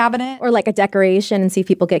medicine cabinet. Or like a decoration and see if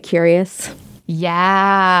people get curious.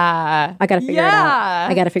 Yeah. I got to figure it out.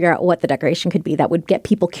 I got to figure out what the decoration could be that would get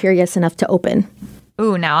people curious enough to open.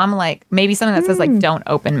 Ooh, now I'm like, maybe something that says like, don't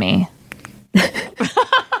open me.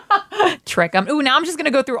 Trick them. Ooh, now I'm just gonna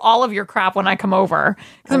go through all of your crap when I come over.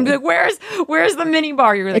 Because I'm like, where's the mini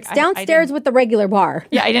bar? You're like, it's downstairs with the regular bar.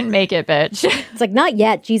 Yeah, I didn't make it, bitch. It's like, not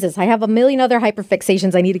yet. Jesus, I have a million other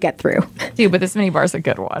hyperfixations I need to get through. Dude, but this mini bar is a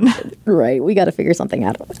good one. Right, we got to figure something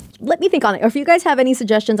out. Let me think on it. Or if you guys have any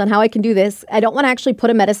suggestions on how I can do this, I don't want to actually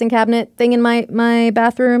put a medicine cabinet thing in my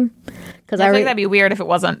bathroom. I think that'd be weird if there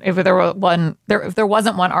wasn't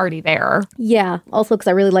one already there. Yeah. Also, because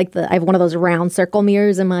I really like I have one of those round circle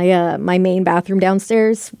mirrors in my my main bathroom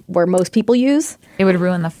downstairs, where most people use. It would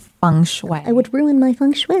ruin the feng shui. I would ruin my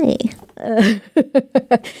feng shui.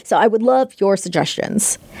 So I would love your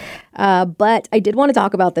suggestions. But I did want to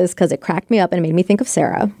talk about this because it cracked me up and it made me think of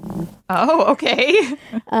Sarah. Oh, okay.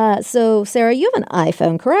 So, Sarah, you have an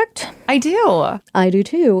iPhone, correct? I do. I do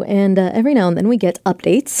too. And every now and then we get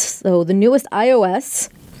updates. So the newest iOS,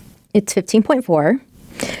 it's 15.4.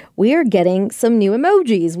 We are getting some new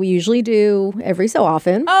emojis. We usually do every so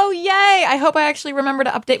often. Oh, yay. I hope I actually remember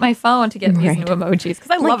to update my phone to get these new emojis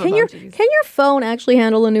because I love emojis. Can your phone actually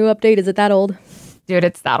handle a new update? Is it that old? Dude,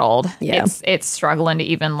 it's that old. Yeah. It's struggling to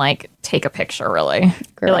even like take a picture, really.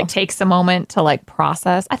 Girl. It like takes a moment to like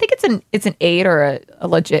process. I think it's an 8 or a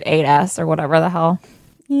legit 8S or whatever the hell.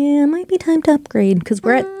 Yeah, it might be time to upgrade because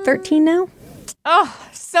we're at 13 now. Oh,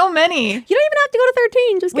 so many. You don't even have to go to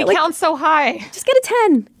 13. Just we count so high. Just get a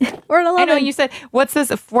 10 or an 11. I know. You said, what's this,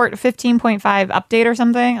 a 15.5 update or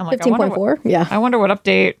something? I'm like, 15.4, yeah. I wonder what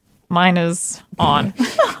update mine is on.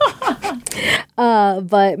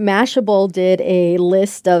 But Mashable did a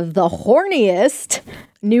list of the horniest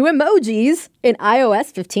new emojis in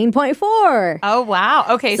iOS 15.4. Oh, wow.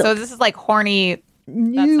 Okay, so this is like horny.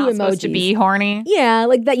 New that's not emojis. Supposed to be horny. Yeah,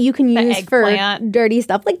 like that you can use for dirty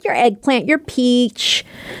stuff, like your eggplant, your peach.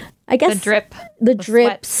 I guess the drip, the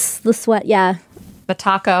drips, sweat. The sweat. Yeah, the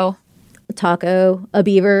taco, a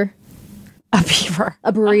beaver, a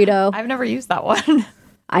burrito. I've never used that one.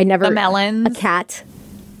 The melons, a cat.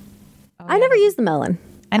 Oh, I never used the melon.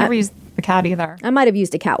 I never used the cat either. I might have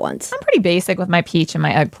used a cat once. I'm pretty basic with my peach and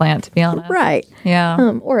my eggplant, to be honest. Right.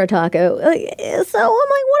 Yeah. Or a taco. So I'm like, what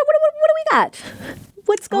do we got?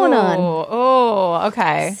 What's going on? Oh,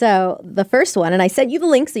 okay. So the first one, and I sent you the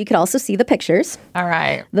link so you could also see the pictures. All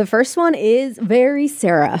right. The first one is very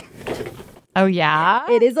Sarah. Oh, yeah?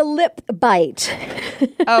 It is a lip bite.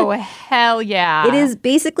 Oh, hell yeah. It is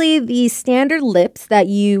basically the standard lips that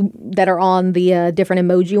are on the different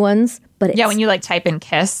emoji ones. But when you like type in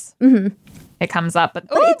kiss, it comes up. But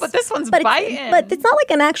this one's biting. But it's not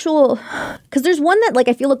like an actual, because there's one that like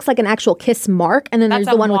I feel looks like an actual kiss mark, and then there's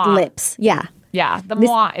the one with lips. Yeah. Yeah, the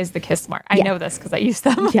moi is the kiss mark. I know this because I use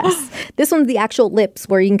them. Yes. This one's the actual lips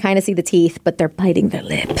where you can kind of see the teeth, but they're biting their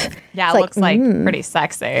lip. Yeah, it looks like pretty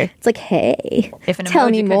sexy. It's like, hey, if an tell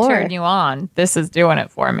me emoji more. could turn you on, this is doing it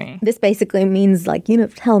for me. This basically means like,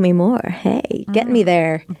 tell me more. Hey, get me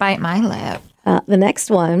there. Bite my lip. The next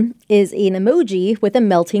one is an emoji with a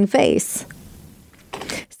melting face.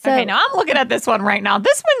 So, okay, now I'm looking at this one right now.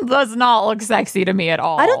 This one does not look sexy to me at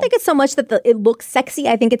all. I don't think it's so much that it looks sexy.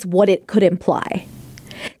 I think it's what it could imply.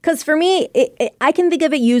 Because for me, I can think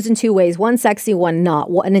of it used in two ways. One sexy, one not.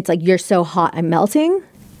 And it's like, you're so hot, I'm melting.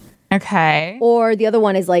 Okay. Or the other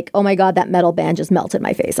one is like, oh my God, that metal band just melted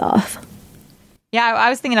my face off. Yeah, I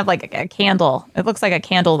was thinking of like a candle. It looks like a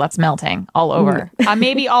candle that's melting all over.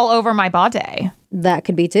 Maybe all over my body. That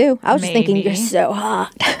could be too. I was just thinking, you're so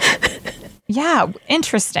hot. Yeah,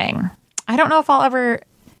 interesting. I don't know if I'll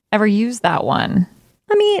ever use that one.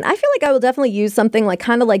 I mean, I feel like I will definitely use something like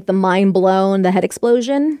kind of like the mind blown, the head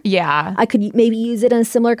explosion. Yeah. I could maybe use it in a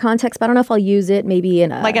similar context, but I don't know if I'll use it maybe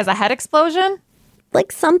in a... Like as a head explosion?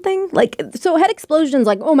 Like something. Like, so head explosion's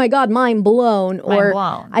like, oh my God, mind blown. Or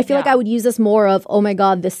I feel like I would use this more of, oh my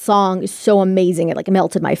God, this song is so amazing. It like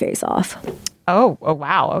melted my face off. Oh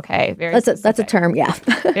wow. Okay. That's a term, yeah.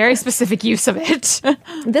 Very specific use of it. The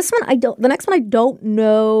next one I don't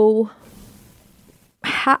know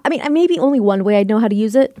how. I mean, maybe only one way I know how to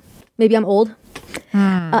use it. Maybe I'm old.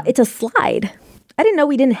 It's a slide. I didn't know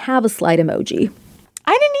we didn't have a slide emoji.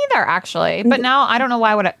 I didn't either, actually. But now I don't know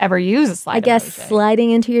why I would ever use a slide. I guess emoji.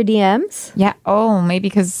 Sliding into your DMs. Yeah. Oh, maybe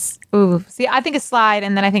because see, I think of slide,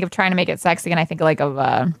 and then I think of trying to make it sexy, and I think like of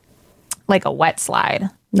a wet slide.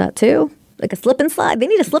 That too. Like a slip and slide. They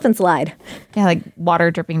need a slip and slide. Yeah, like water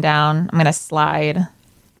dripping down. I'm gonna slide.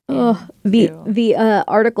 Oh, the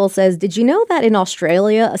article says, did you know that in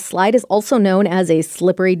Australia, a slide is also known as a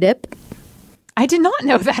slippery dip? I did not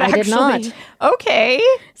know that, actually. I did not. Okay.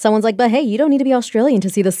 Someone's like, but hey, you don't need to be Australian to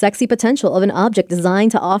see the sexy potential of an object designed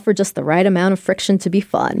to offer just the right amount of friction to be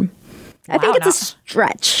fun. I think it's a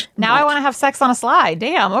stretch. Now I want to have sex on a slide.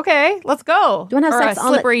 Damn. Okay, let's go. Do you want to have sex on a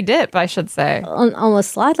slippery dip, I should say. On a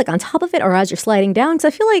slide, like on top of it, or as you're sliding down?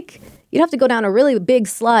 Because I feel like you'd have to go down a really big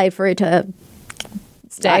slide for it to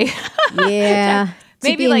stay. Yeah.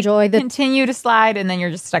 Maybe like continue to slide, and then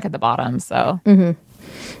you're just stuck at the bottom. So.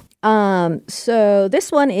 So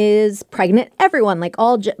this one is pregnant everyone,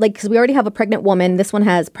 because we already have a pregnant woman. This one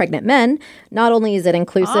has pregnant men. Not only is it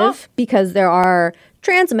inclusive because there are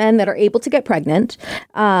trans men that are able to get pregnant,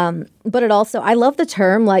 but it also, I love the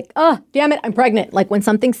term like, oh, damn it, I'm pregnant. Like when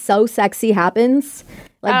something so sexy happens,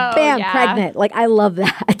 like bam, pregnant. Like I love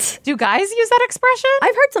that. Do guys use that expression?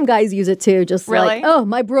 I've heard some guys use it too. Just really? Like, oh,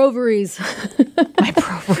 my brovaries. My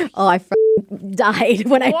brovaries. Oh, I died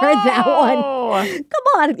when I heard that one. Come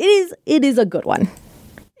on, it is a good one.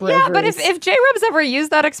 Yeah, but if J-Rubs ever used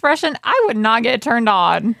that expression, I would not get turned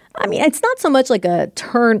on. I mean, it's not so much like a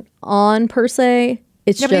turn on per se.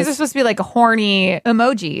 It's just these are supposed to be like horny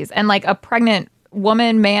emojis, and like a pregnant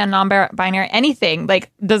woman, man, non-binary, anything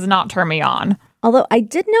like does not turn me on. Although I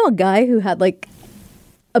did know a guy who had like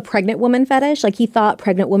a pregnant woman fetish. Like he thought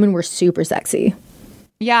pregnant women were super sexy.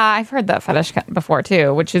 Yeah, I've heard that fetish before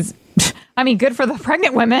too, which is, I mean, good for the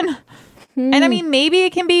pregnant women. And I mean, maybe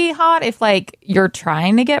it can be hot if like you're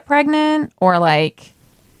trying to get pregnant or like,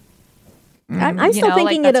 I'm still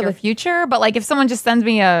thinking like, that's your future. But like if someone just sends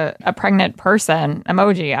me a pregnant person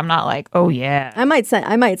emoji, I'm not like, oh yeah. I might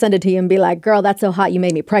send it to you and be like, girl, that's so hot you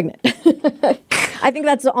made me pregnant. I think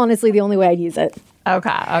that's honestly the only way I'd use it.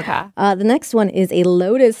 Okay. The next one is a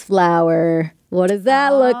lotus flower. What does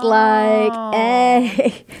that look like?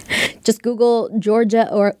 Hey. Just Google Georgia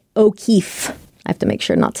or O'Keeffe. I have to make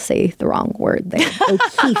sure not to say the wrong word there.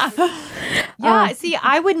 O'Keeffe. Yeah, see,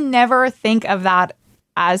 I would never think of that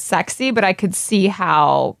as sexy, but I could see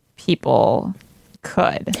how people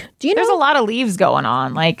could. Do you know? There's a lot of leaves going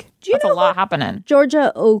on. Like, that's a lot happening.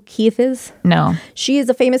 Georgia O'Keeffe is? No. She is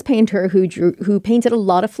a famous painter who painted a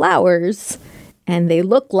lot of flowers, and they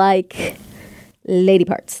look like lady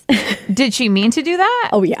parts. Did she mean to do that?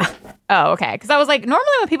 Oh, yeah. Oh, okay. Because I was like,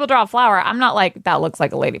 normally when people draw a flower, I'm not like, that looks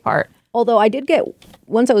like a lady part. Although I did get,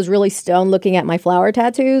 once I was really stoned looking at my flower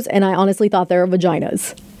tattoos, and I honestly thought they were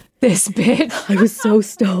vaginas. This bitch. I was so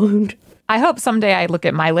stoned. I hope someday I look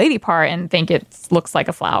at my lady part and think it looks like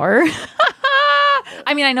a flower.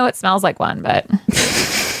 I mean, I know it smells like one, but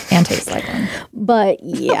and tastes like one. But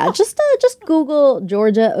yeah, just Google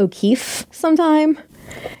Georgia O'Keeffe sometime,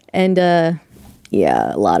 and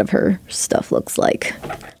yeah, a lot of her stuff looks like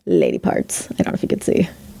lady parts. I don't know if you could see.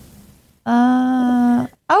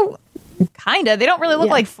 Oh, kinda. They don't really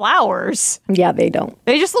look like flowers. Yeah, they don't.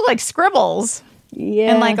 They just look like scribbles.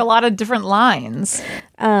 Yeah. And like a lot of different lines.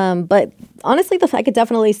 But honestly, I could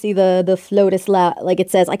definitely see the floatus like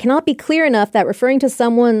it says, I cannot be clear enough that referring to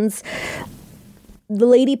the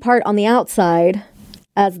lady part on the outside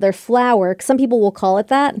as their flower, 'cause some people will call it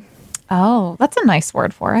that. Oh, that's a nice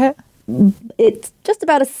word for it. It's just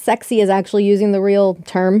about as sexy as actually using the real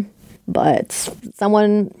term, but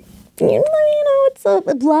someone, it's a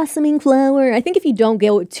blossoming flower. I think if you don't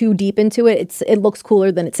go too deep into it, it looks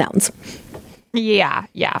cooler than it sounds. Yeah,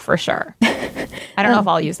 for sure. I don't know if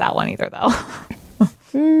I'll use that one either, though.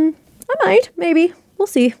 I might, maybe. We'll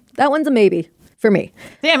see. That one's a maybe for me.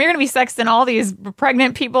 Damn, you're going to be sexting all these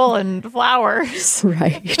pregnant people and flowers.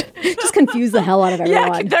 Right. Just confuse the hell out of everyone.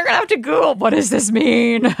 Yeah, they're going to have to Google, what does this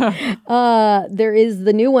mean? There is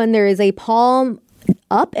the new one. There is a palm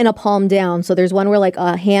up and a palm down. So there's one where like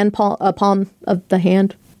a palm of the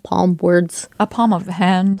hand, palm words. A palm of the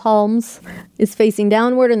hand. Palms is facing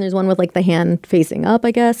downward, and there's one with like the hand facing up,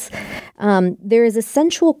 I guess. There is a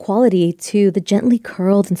sensual quality to the gently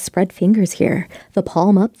curled and spread fingers here. The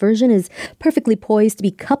palm up version is perfectly poised to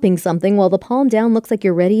be cupping something, while the palm down looks like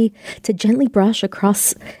you're ready to gently brush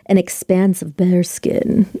across an expanse of bare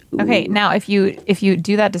skin. Ooh. Okay, now if you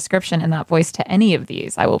do that description in that voice to any of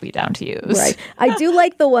these, I will be down to use. Right. I do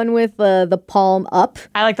like the one with the palm up.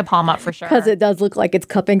 I like the palm up for sure. Because it does look like it's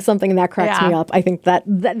cupping something, and that cracks me up. I think that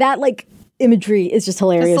like imagery is just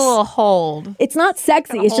hilarious. Just a little hold. It's not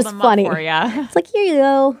sexy. It's just funny. It's like, here you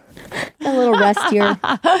go. Got a little rest here.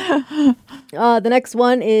 The next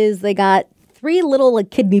one is they got 3 little like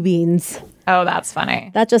kidney beans. Oh, that's funny.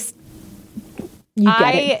 That just, you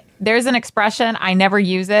get it. There's an expression. I never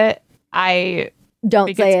use it.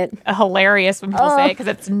 Don't say it. Hilarious when people say it because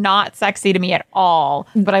it's not sexy to me at all.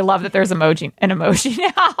 But I love that there's an emoji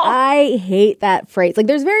now. I hate that phrase. Like,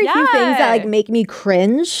 there's very few things that like make me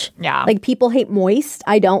cringe. Yeah. Like, people hate moist.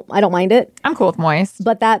 I don't mind it. I'm cool with moist.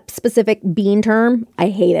 But that specific bean term, I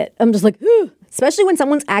hate it. I'm just like, ugh. Especially when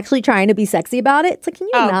someone's actually trying to be sexy about it. It's like, can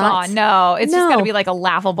you not? Oh God, no! It's just gonna be like a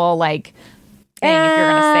laughable like thing if you're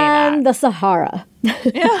gonna say that. And the Sahara.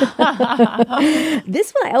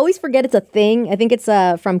 This one, I always forget it's a thing. I think it's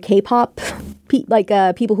from K-pop,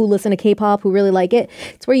 people who listen to K-pop who really like it.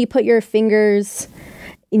 It's where you put your fingers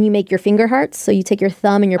and you make your finger hearts. So you take your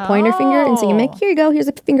thumb and your pointer finger, and so you make, here you go, here's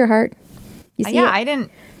a finger heart. You see it?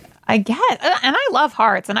 I get, and I love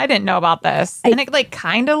hearts, and I didn't know about this. And it like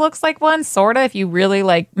kind of looks like one, sort of, if you really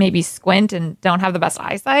like maybe squint and don't have the best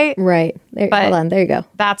eyesight. Right. Hold on. There you go.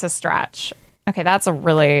 That's a stretch. Okay, that's a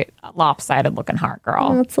really lopsided looking heart,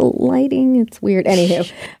 girl. It's a lighting. It's weird. Anywho.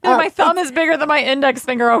 My thumb is bigger than my index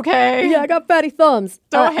finger, okay? Yeah, I got fatty thumbs.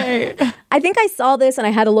 Don't hate. I think I saw this and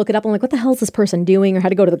I had to look it up. I'm like, what the hell is this person doing? Or had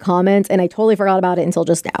to go to the comments, and I totally forgot about it until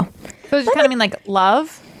just now. So does it kind of mean like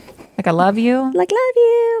love? Like I love you? Like love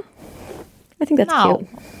you. I think that's cute.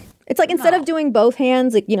 It's like instead of doing both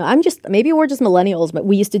hands, like, maybe we're just millennials, but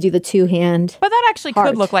we used to do the 2-hand. But that actually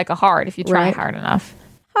could look like a heart if you try hard enough.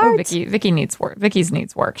 Heart. Oh, Vicky needs work. Vicky's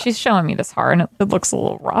needs work. She's showing me this heart, and it looks a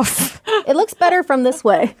little rough. It looks better from this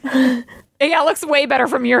way. Yeah, it looks way better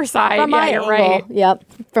from your side. From my you're angle. right. Yep.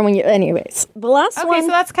 From when you, anyways. The last one. Okay, so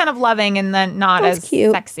that's kind of loving and then not as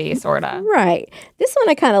cute. Sexy, sort of. Right. This one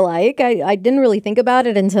I kind of like. I didn't really think about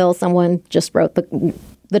it until someone just wrote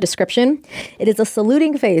the description. It is a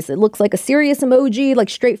saluting face. It looks like a serious emoji, like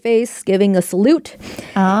straight face, giving a salute.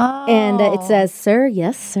 Oh. And it says, sir,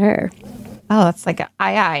 yes, sir. Oh, that's like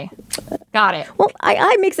aye. Got it. Well,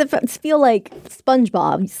 aye makes it feel like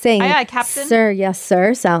SpongeBob saying, aye, Captain. Sir, yes,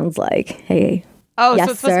 sir, sounds like, hey. Oh, yes,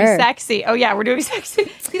 so it's supposed to be sexy. Oh, yeah, we're doing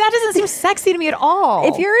sexy. See, that doesn't seem sexy to me at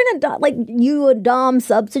all. If you're in a dom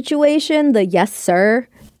sub situation, the yes, sir,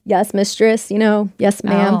 yes, mistress, yes,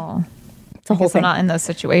 ma'am. Oh. It's a whole thing. I'm not in those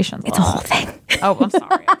situations. It's a whole thing. Oh, I'm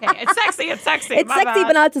sorry. Okay, it's sexy. It's sexy. It's sexy,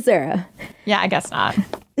 but not to Sarah. Yeah, I guess not.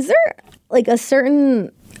 Is there like a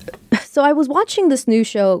certain... So I was watching this new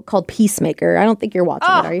show called Peacemaker. I don't think you're watching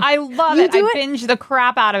it, are you? I love it. I binged the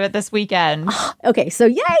crap out of it this weekend. Okay, so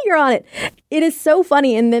yeah, you're on it. It is so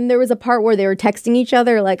funny. And then there was a part where they were texting each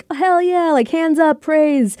other like, oh, hell yeah, like hands up,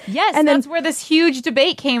 praise. Yes, and that's where this huge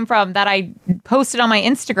debate came from that I posted on my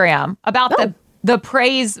Instagram about the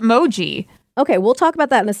praise emoji. Okay, we'll talk about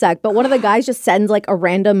that in a sec. But one of the guys just sends like a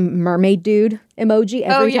random mermaid dude emoji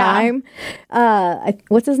every time.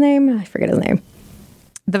 What's his name? I forget his name.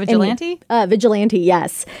 The vigilante? Vigilante,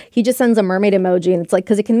 yes. He just sends a mermaid emoji, and it's like,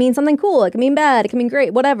 because it can mean something cool, it can mean bad, it can mean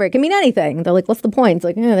great, whatever. It can mean anything. They're like, what's the point? It's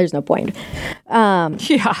like, there's no point.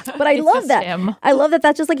 Yeah. But I love that. Him. I love that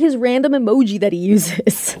that's just like his random emoji that he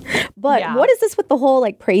uses. But what is this with the whole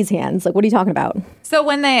like praise hands? Like, what are you talking about? So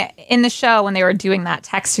in the show, when they were doing that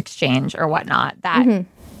text exchange or whatnot, that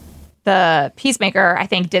the Peacemaker, I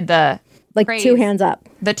think, did the like praise, 2 hands up.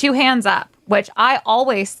 The 2 hands up, which I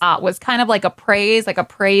always thought was kind of like a praise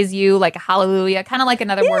you, like a hallelujah, kind of like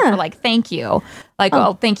another word for like thank you. Like,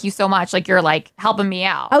 oh, thank you so much. Like you're like helping me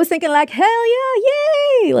out. I was thinking like, hell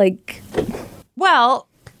yeah, yay. Like, well,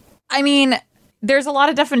 I mean, there's a lot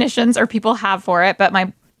of definitions or people have for it, but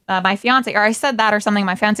my fiance, or I said that or something,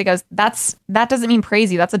 my fiance goes, that doesn't mean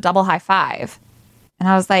praise you. That's a double high five. And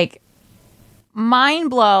I was like, mind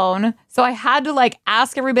blown. So I had to like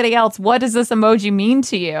ask everybody else, what does this emoji mean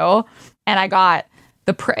to you? And I got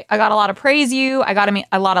I got a lot of praise you. I got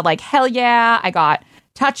a lot of like, hell yeah. I got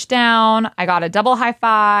touchdown. I got a double high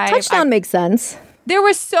five. Touchdown makes sense. He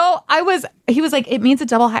was like, it means a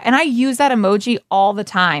double high. And I use that emoji all the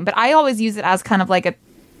time, but I always use it as kind of like a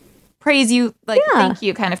praise you, like thank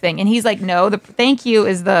you kind of thing. And he's like, no, the thank you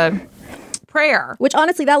is the prayer. Which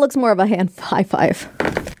honestly, that looks more of a hand high five.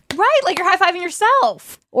 Right, like you're high-fiving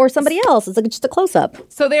yourself. Or somebody else. It's like just a close-up.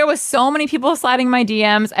 So there was so many people sliding my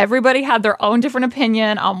DMs. Everybody had their own different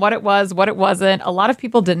opinion on what it was, what it wasn't. A lot of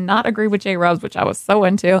people did not agree with J-Rubs, which I was so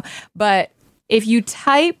into. But if you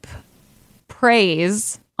type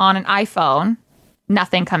praise on an iPhone,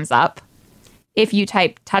 nothing comes up. If you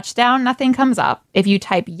type touchdown, nothing comes up. If you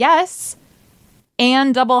type yes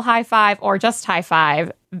and double high five or just high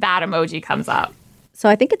five, that emoji comes up. So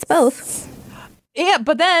I think it's both. Yeah,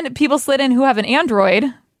 but then people slid in who have an Android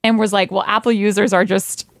and was like, well, Apple users are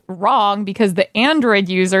just wrong because the Android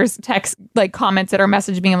users commented or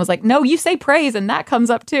messaged me and was like, no, you say praise and that comes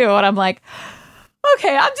up too. And I'm like,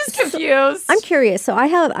 okay, I'm just confused. I'm curious. So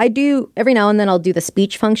I do every now and then I'll do the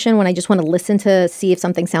speech function when I just want to listen to see if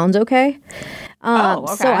something sounds okay.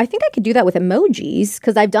 Okay. So I think I could do that with emojis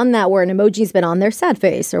because I've done that where an emoji's been on their sad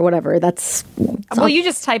face or whatever. Well, you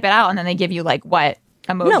just type it out and then they give you like what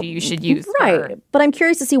emoji you should use. Right. But I'm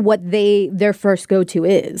curious to see what their first go-to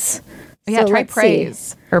is. Yeah, so try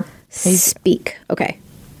praise. Or praise. Speak. Okay.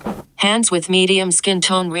 Hands with medium skin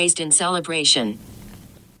tone raised in celebration.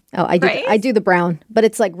 Oh, I do the brown, but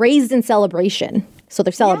it's like raised in celebration. So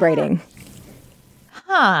they're celebrating. Yeah.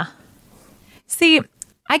 Huh. See,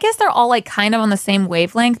 I guess they're all like kind of on the same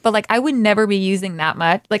wavelength, but like I would never be using that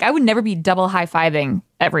much. Like I would never be double high-fiving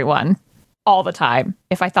everyone all the time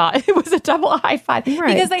if I thought it was a double high five.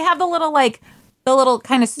 Right. Because they have the little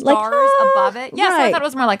kind of stars above it. Yeah, right. So I thought it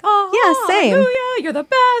was more like, oh, yeah, same. Hallelujah, you're the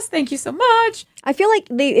best. Thank you so much. I feel like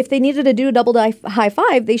if they needed to do a double high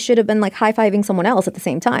five, they should have been like high-fiving someone else at the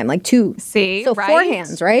same time, like two. See, so right? 4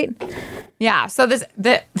 hands, right? Yeah. So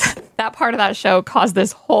that part of that show caused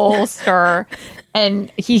this whole stir.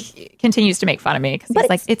 And he continues to make fun of me because he's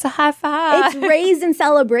like, it's a high five. It's raised in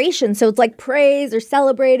celebration. So it's like praise or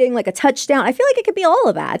celebrating, like a touchdown. I feel like it could be all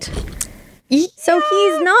of that. Yeah. So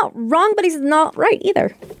he's not wrong, but he's not right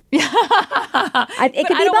either. Yeah. I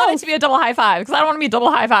don't want it to be a double high five because I don't want to be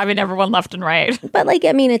double high fiving everyone left and right. But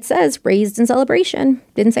it says raised in celebration.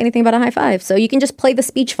 Didn't say anything about a high five. So you can just play the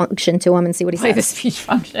speech function to him and see what he says. Play the speech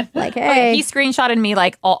function. Like, hey. Okay, he screenshotted me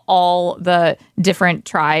like all the different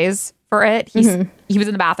tries for it. He was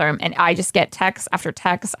in the bathroom and I just get text after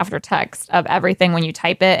text after text of everything when you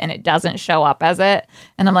type it and it doesn't show up as it.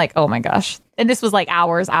 And I'm like, oh my gosh. And this was like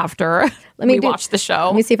hours after we watched the show.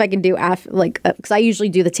 Let me see if I can do because I usually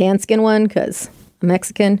do the tan skin one because I'm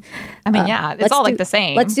Mexican. I mean, it's all like the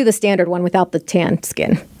same. Let's do the standard one without the tan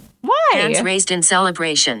skin. Why? Hands raised in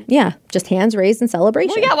celebration. Yeah, just hands raised in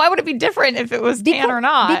celebration. Well, yeah, why would it be different if it was tan or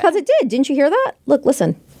not? Because it did. Didn't you hear that? Look,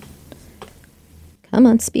 listen. Come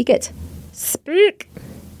on, speak it. Speak.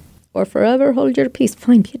 Or forever hold your peace.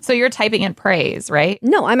 Fine. So you're typing in praise, right?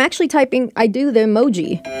 No, I'm actually typing. I do the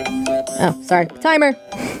emoji. Oh, sorry. Timer.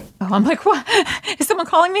 Oh, I'm like, what? Is someone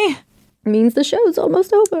calling me? It means the show's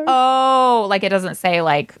almost over. Oh, like it doesn't say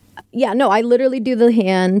like. Yeah, no, I literally do the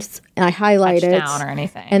hands and I highlight it. Down or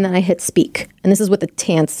anything. And then I hit speak. And this is with the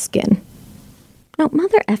tan skin. No,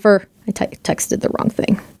 mother effer. I texted the wrong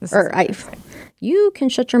thing. You can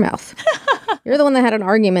shut your mouth. You're the one that had an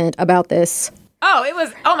argument about this.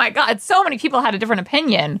 Oh my God. So many people had a different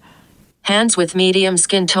opinion. Hands with medium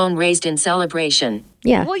skin tone raised in celebration.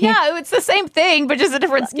 Yeah. Well, yeah, it's the same thing, but just a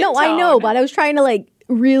different skin tone. No, I know, but I was trying to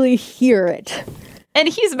really hear it. And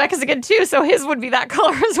he's Mexican too, so his would be that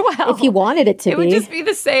color as well. If he wanted it to be. It would just be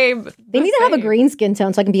the same. They need to have a green skin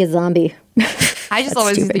tone so I can be a zombie. I just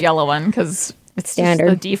always use the yellow one because it's standard.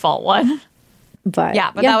 Just the default one. But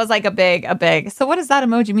that was like a big. So what does that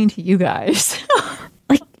emoji mean to you guys?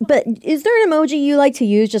 But is there an emoji you like to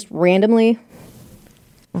use just randomly?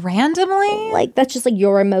 Randomly? Like that's just like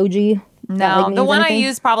your emoji? No, the one I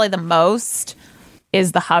use probably the most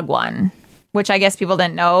is the hug one, which I guess people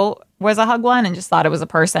didn't know was a hug one and just thought it was a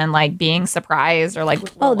person like being surprised or like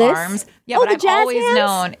with little arms. Yeah, but I've always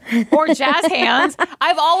known. Or jazz hands.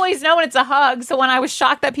 I've always known it's a hug. So when I was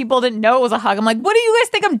shocked that people didn't know it was a hug, I'm like, what do you guys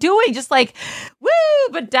think I'm doing? Just like, woo,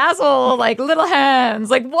 bedazzle, like little hands.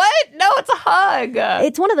 Like, what? No, it's a hug.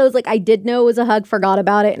 It's one of those, like, I did know it was a hug, forgot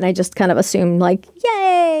about it, and I just kind of assumed, like,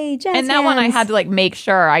 yay, jazz And that hands. one I had to like make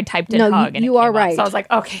sure I typed in hug. And you are came up. right. So I was like,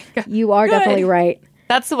 okay, good. You are definitely right.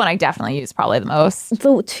 That's the one I definitely use probably the most.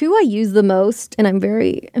 The two I use the most, and I'm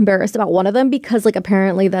very embarrassed about one of them because, like,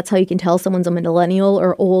 apparently that's how you can tell someone's a millennial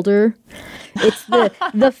or older. It's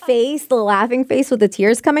the face, the laughing face with the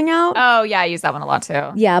tears coming out. Oh, yeah, I use that one a lot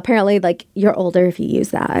too. Yeah, apparently, like, you're older if you use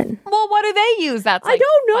that. Well, what do they use? That's like, I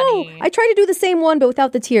don't know. funny. I try to do the same one, but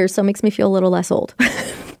without the tears, so it makes me feel a little less old.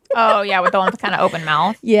 Oh, yeah, with the one with kind of open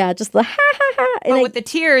mouth. Yeah, just the ha ha ha. And But with the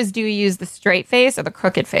tears, do you use the straight face or the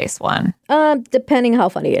crooked face one? depending how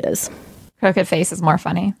funny it is. Crooked face is more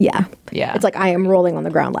funny. Yeah. Yeah. It's like I am rolling on the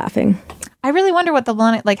ground laughing. I really wonder what the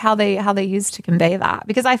one, like how they use to convey that,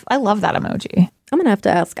 because I love that emoji. I'm going to have to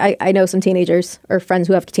ask. I know some teenagers or friends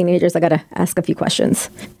who have teenagers. I got to ask a few questions.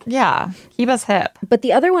 Yeah. Keep us hip. But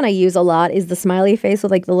the other one I use a lot is the smiley face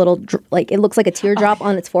with like the little, like it looks like a teardrop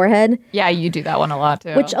on its forehead. Yeah, you do that one a lot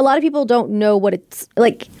too. Which a lot of people don't know what it's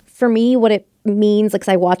like. For me, what it means, like, 'cause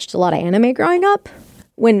I watched a lot of anime growing up.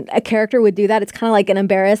 When a character would do that, it's kind of like an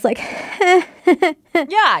embarrassed, like, yeah,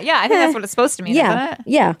 I think that's what it's supposed to mean, isn't it?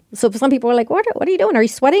 Yeah. So some people are like, what are you doing? Are you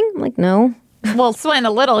sweating? I'm like, no. Well, sweating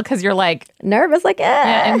a little because you're like Nervous, like,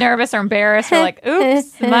 yeah, nervous or embarrassed. You're like,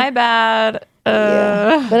 oops, my bad.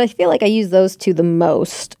 Yeah. But I feel like I use those two the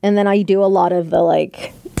most. And then I do a lot of the,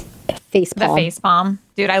 like, face palm. The face palm.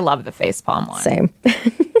 Dude, I love the face palm one. Same.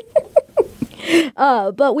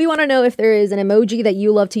 But we want to know if there is an emoji that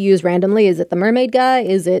you love to use randomly. Is it the mermaid guy?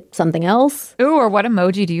 Is it something else? Ooh, or what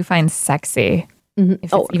emoji do you find sexy?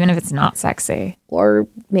 Even if it's not sexy. Or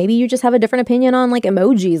maybe you just have a different opinion on, like,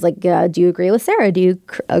 emojis. Like, do you agree with Sarah? Do you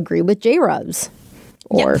agree with J-Rubs?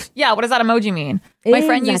 Or Yeah, what does that emoji mean? My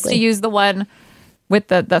friend used to use the one with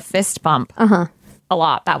the fist bump a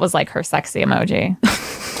lot. That was like her sexy emoji.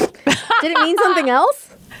 did it mean something else?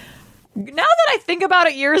 Now that I think about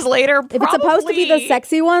it years later, If it's supposed to be the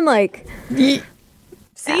sexy one, like,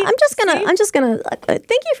 See? I'm just gonna thank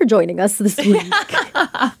you for joining us this week.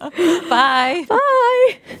 Bye.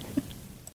 Bye.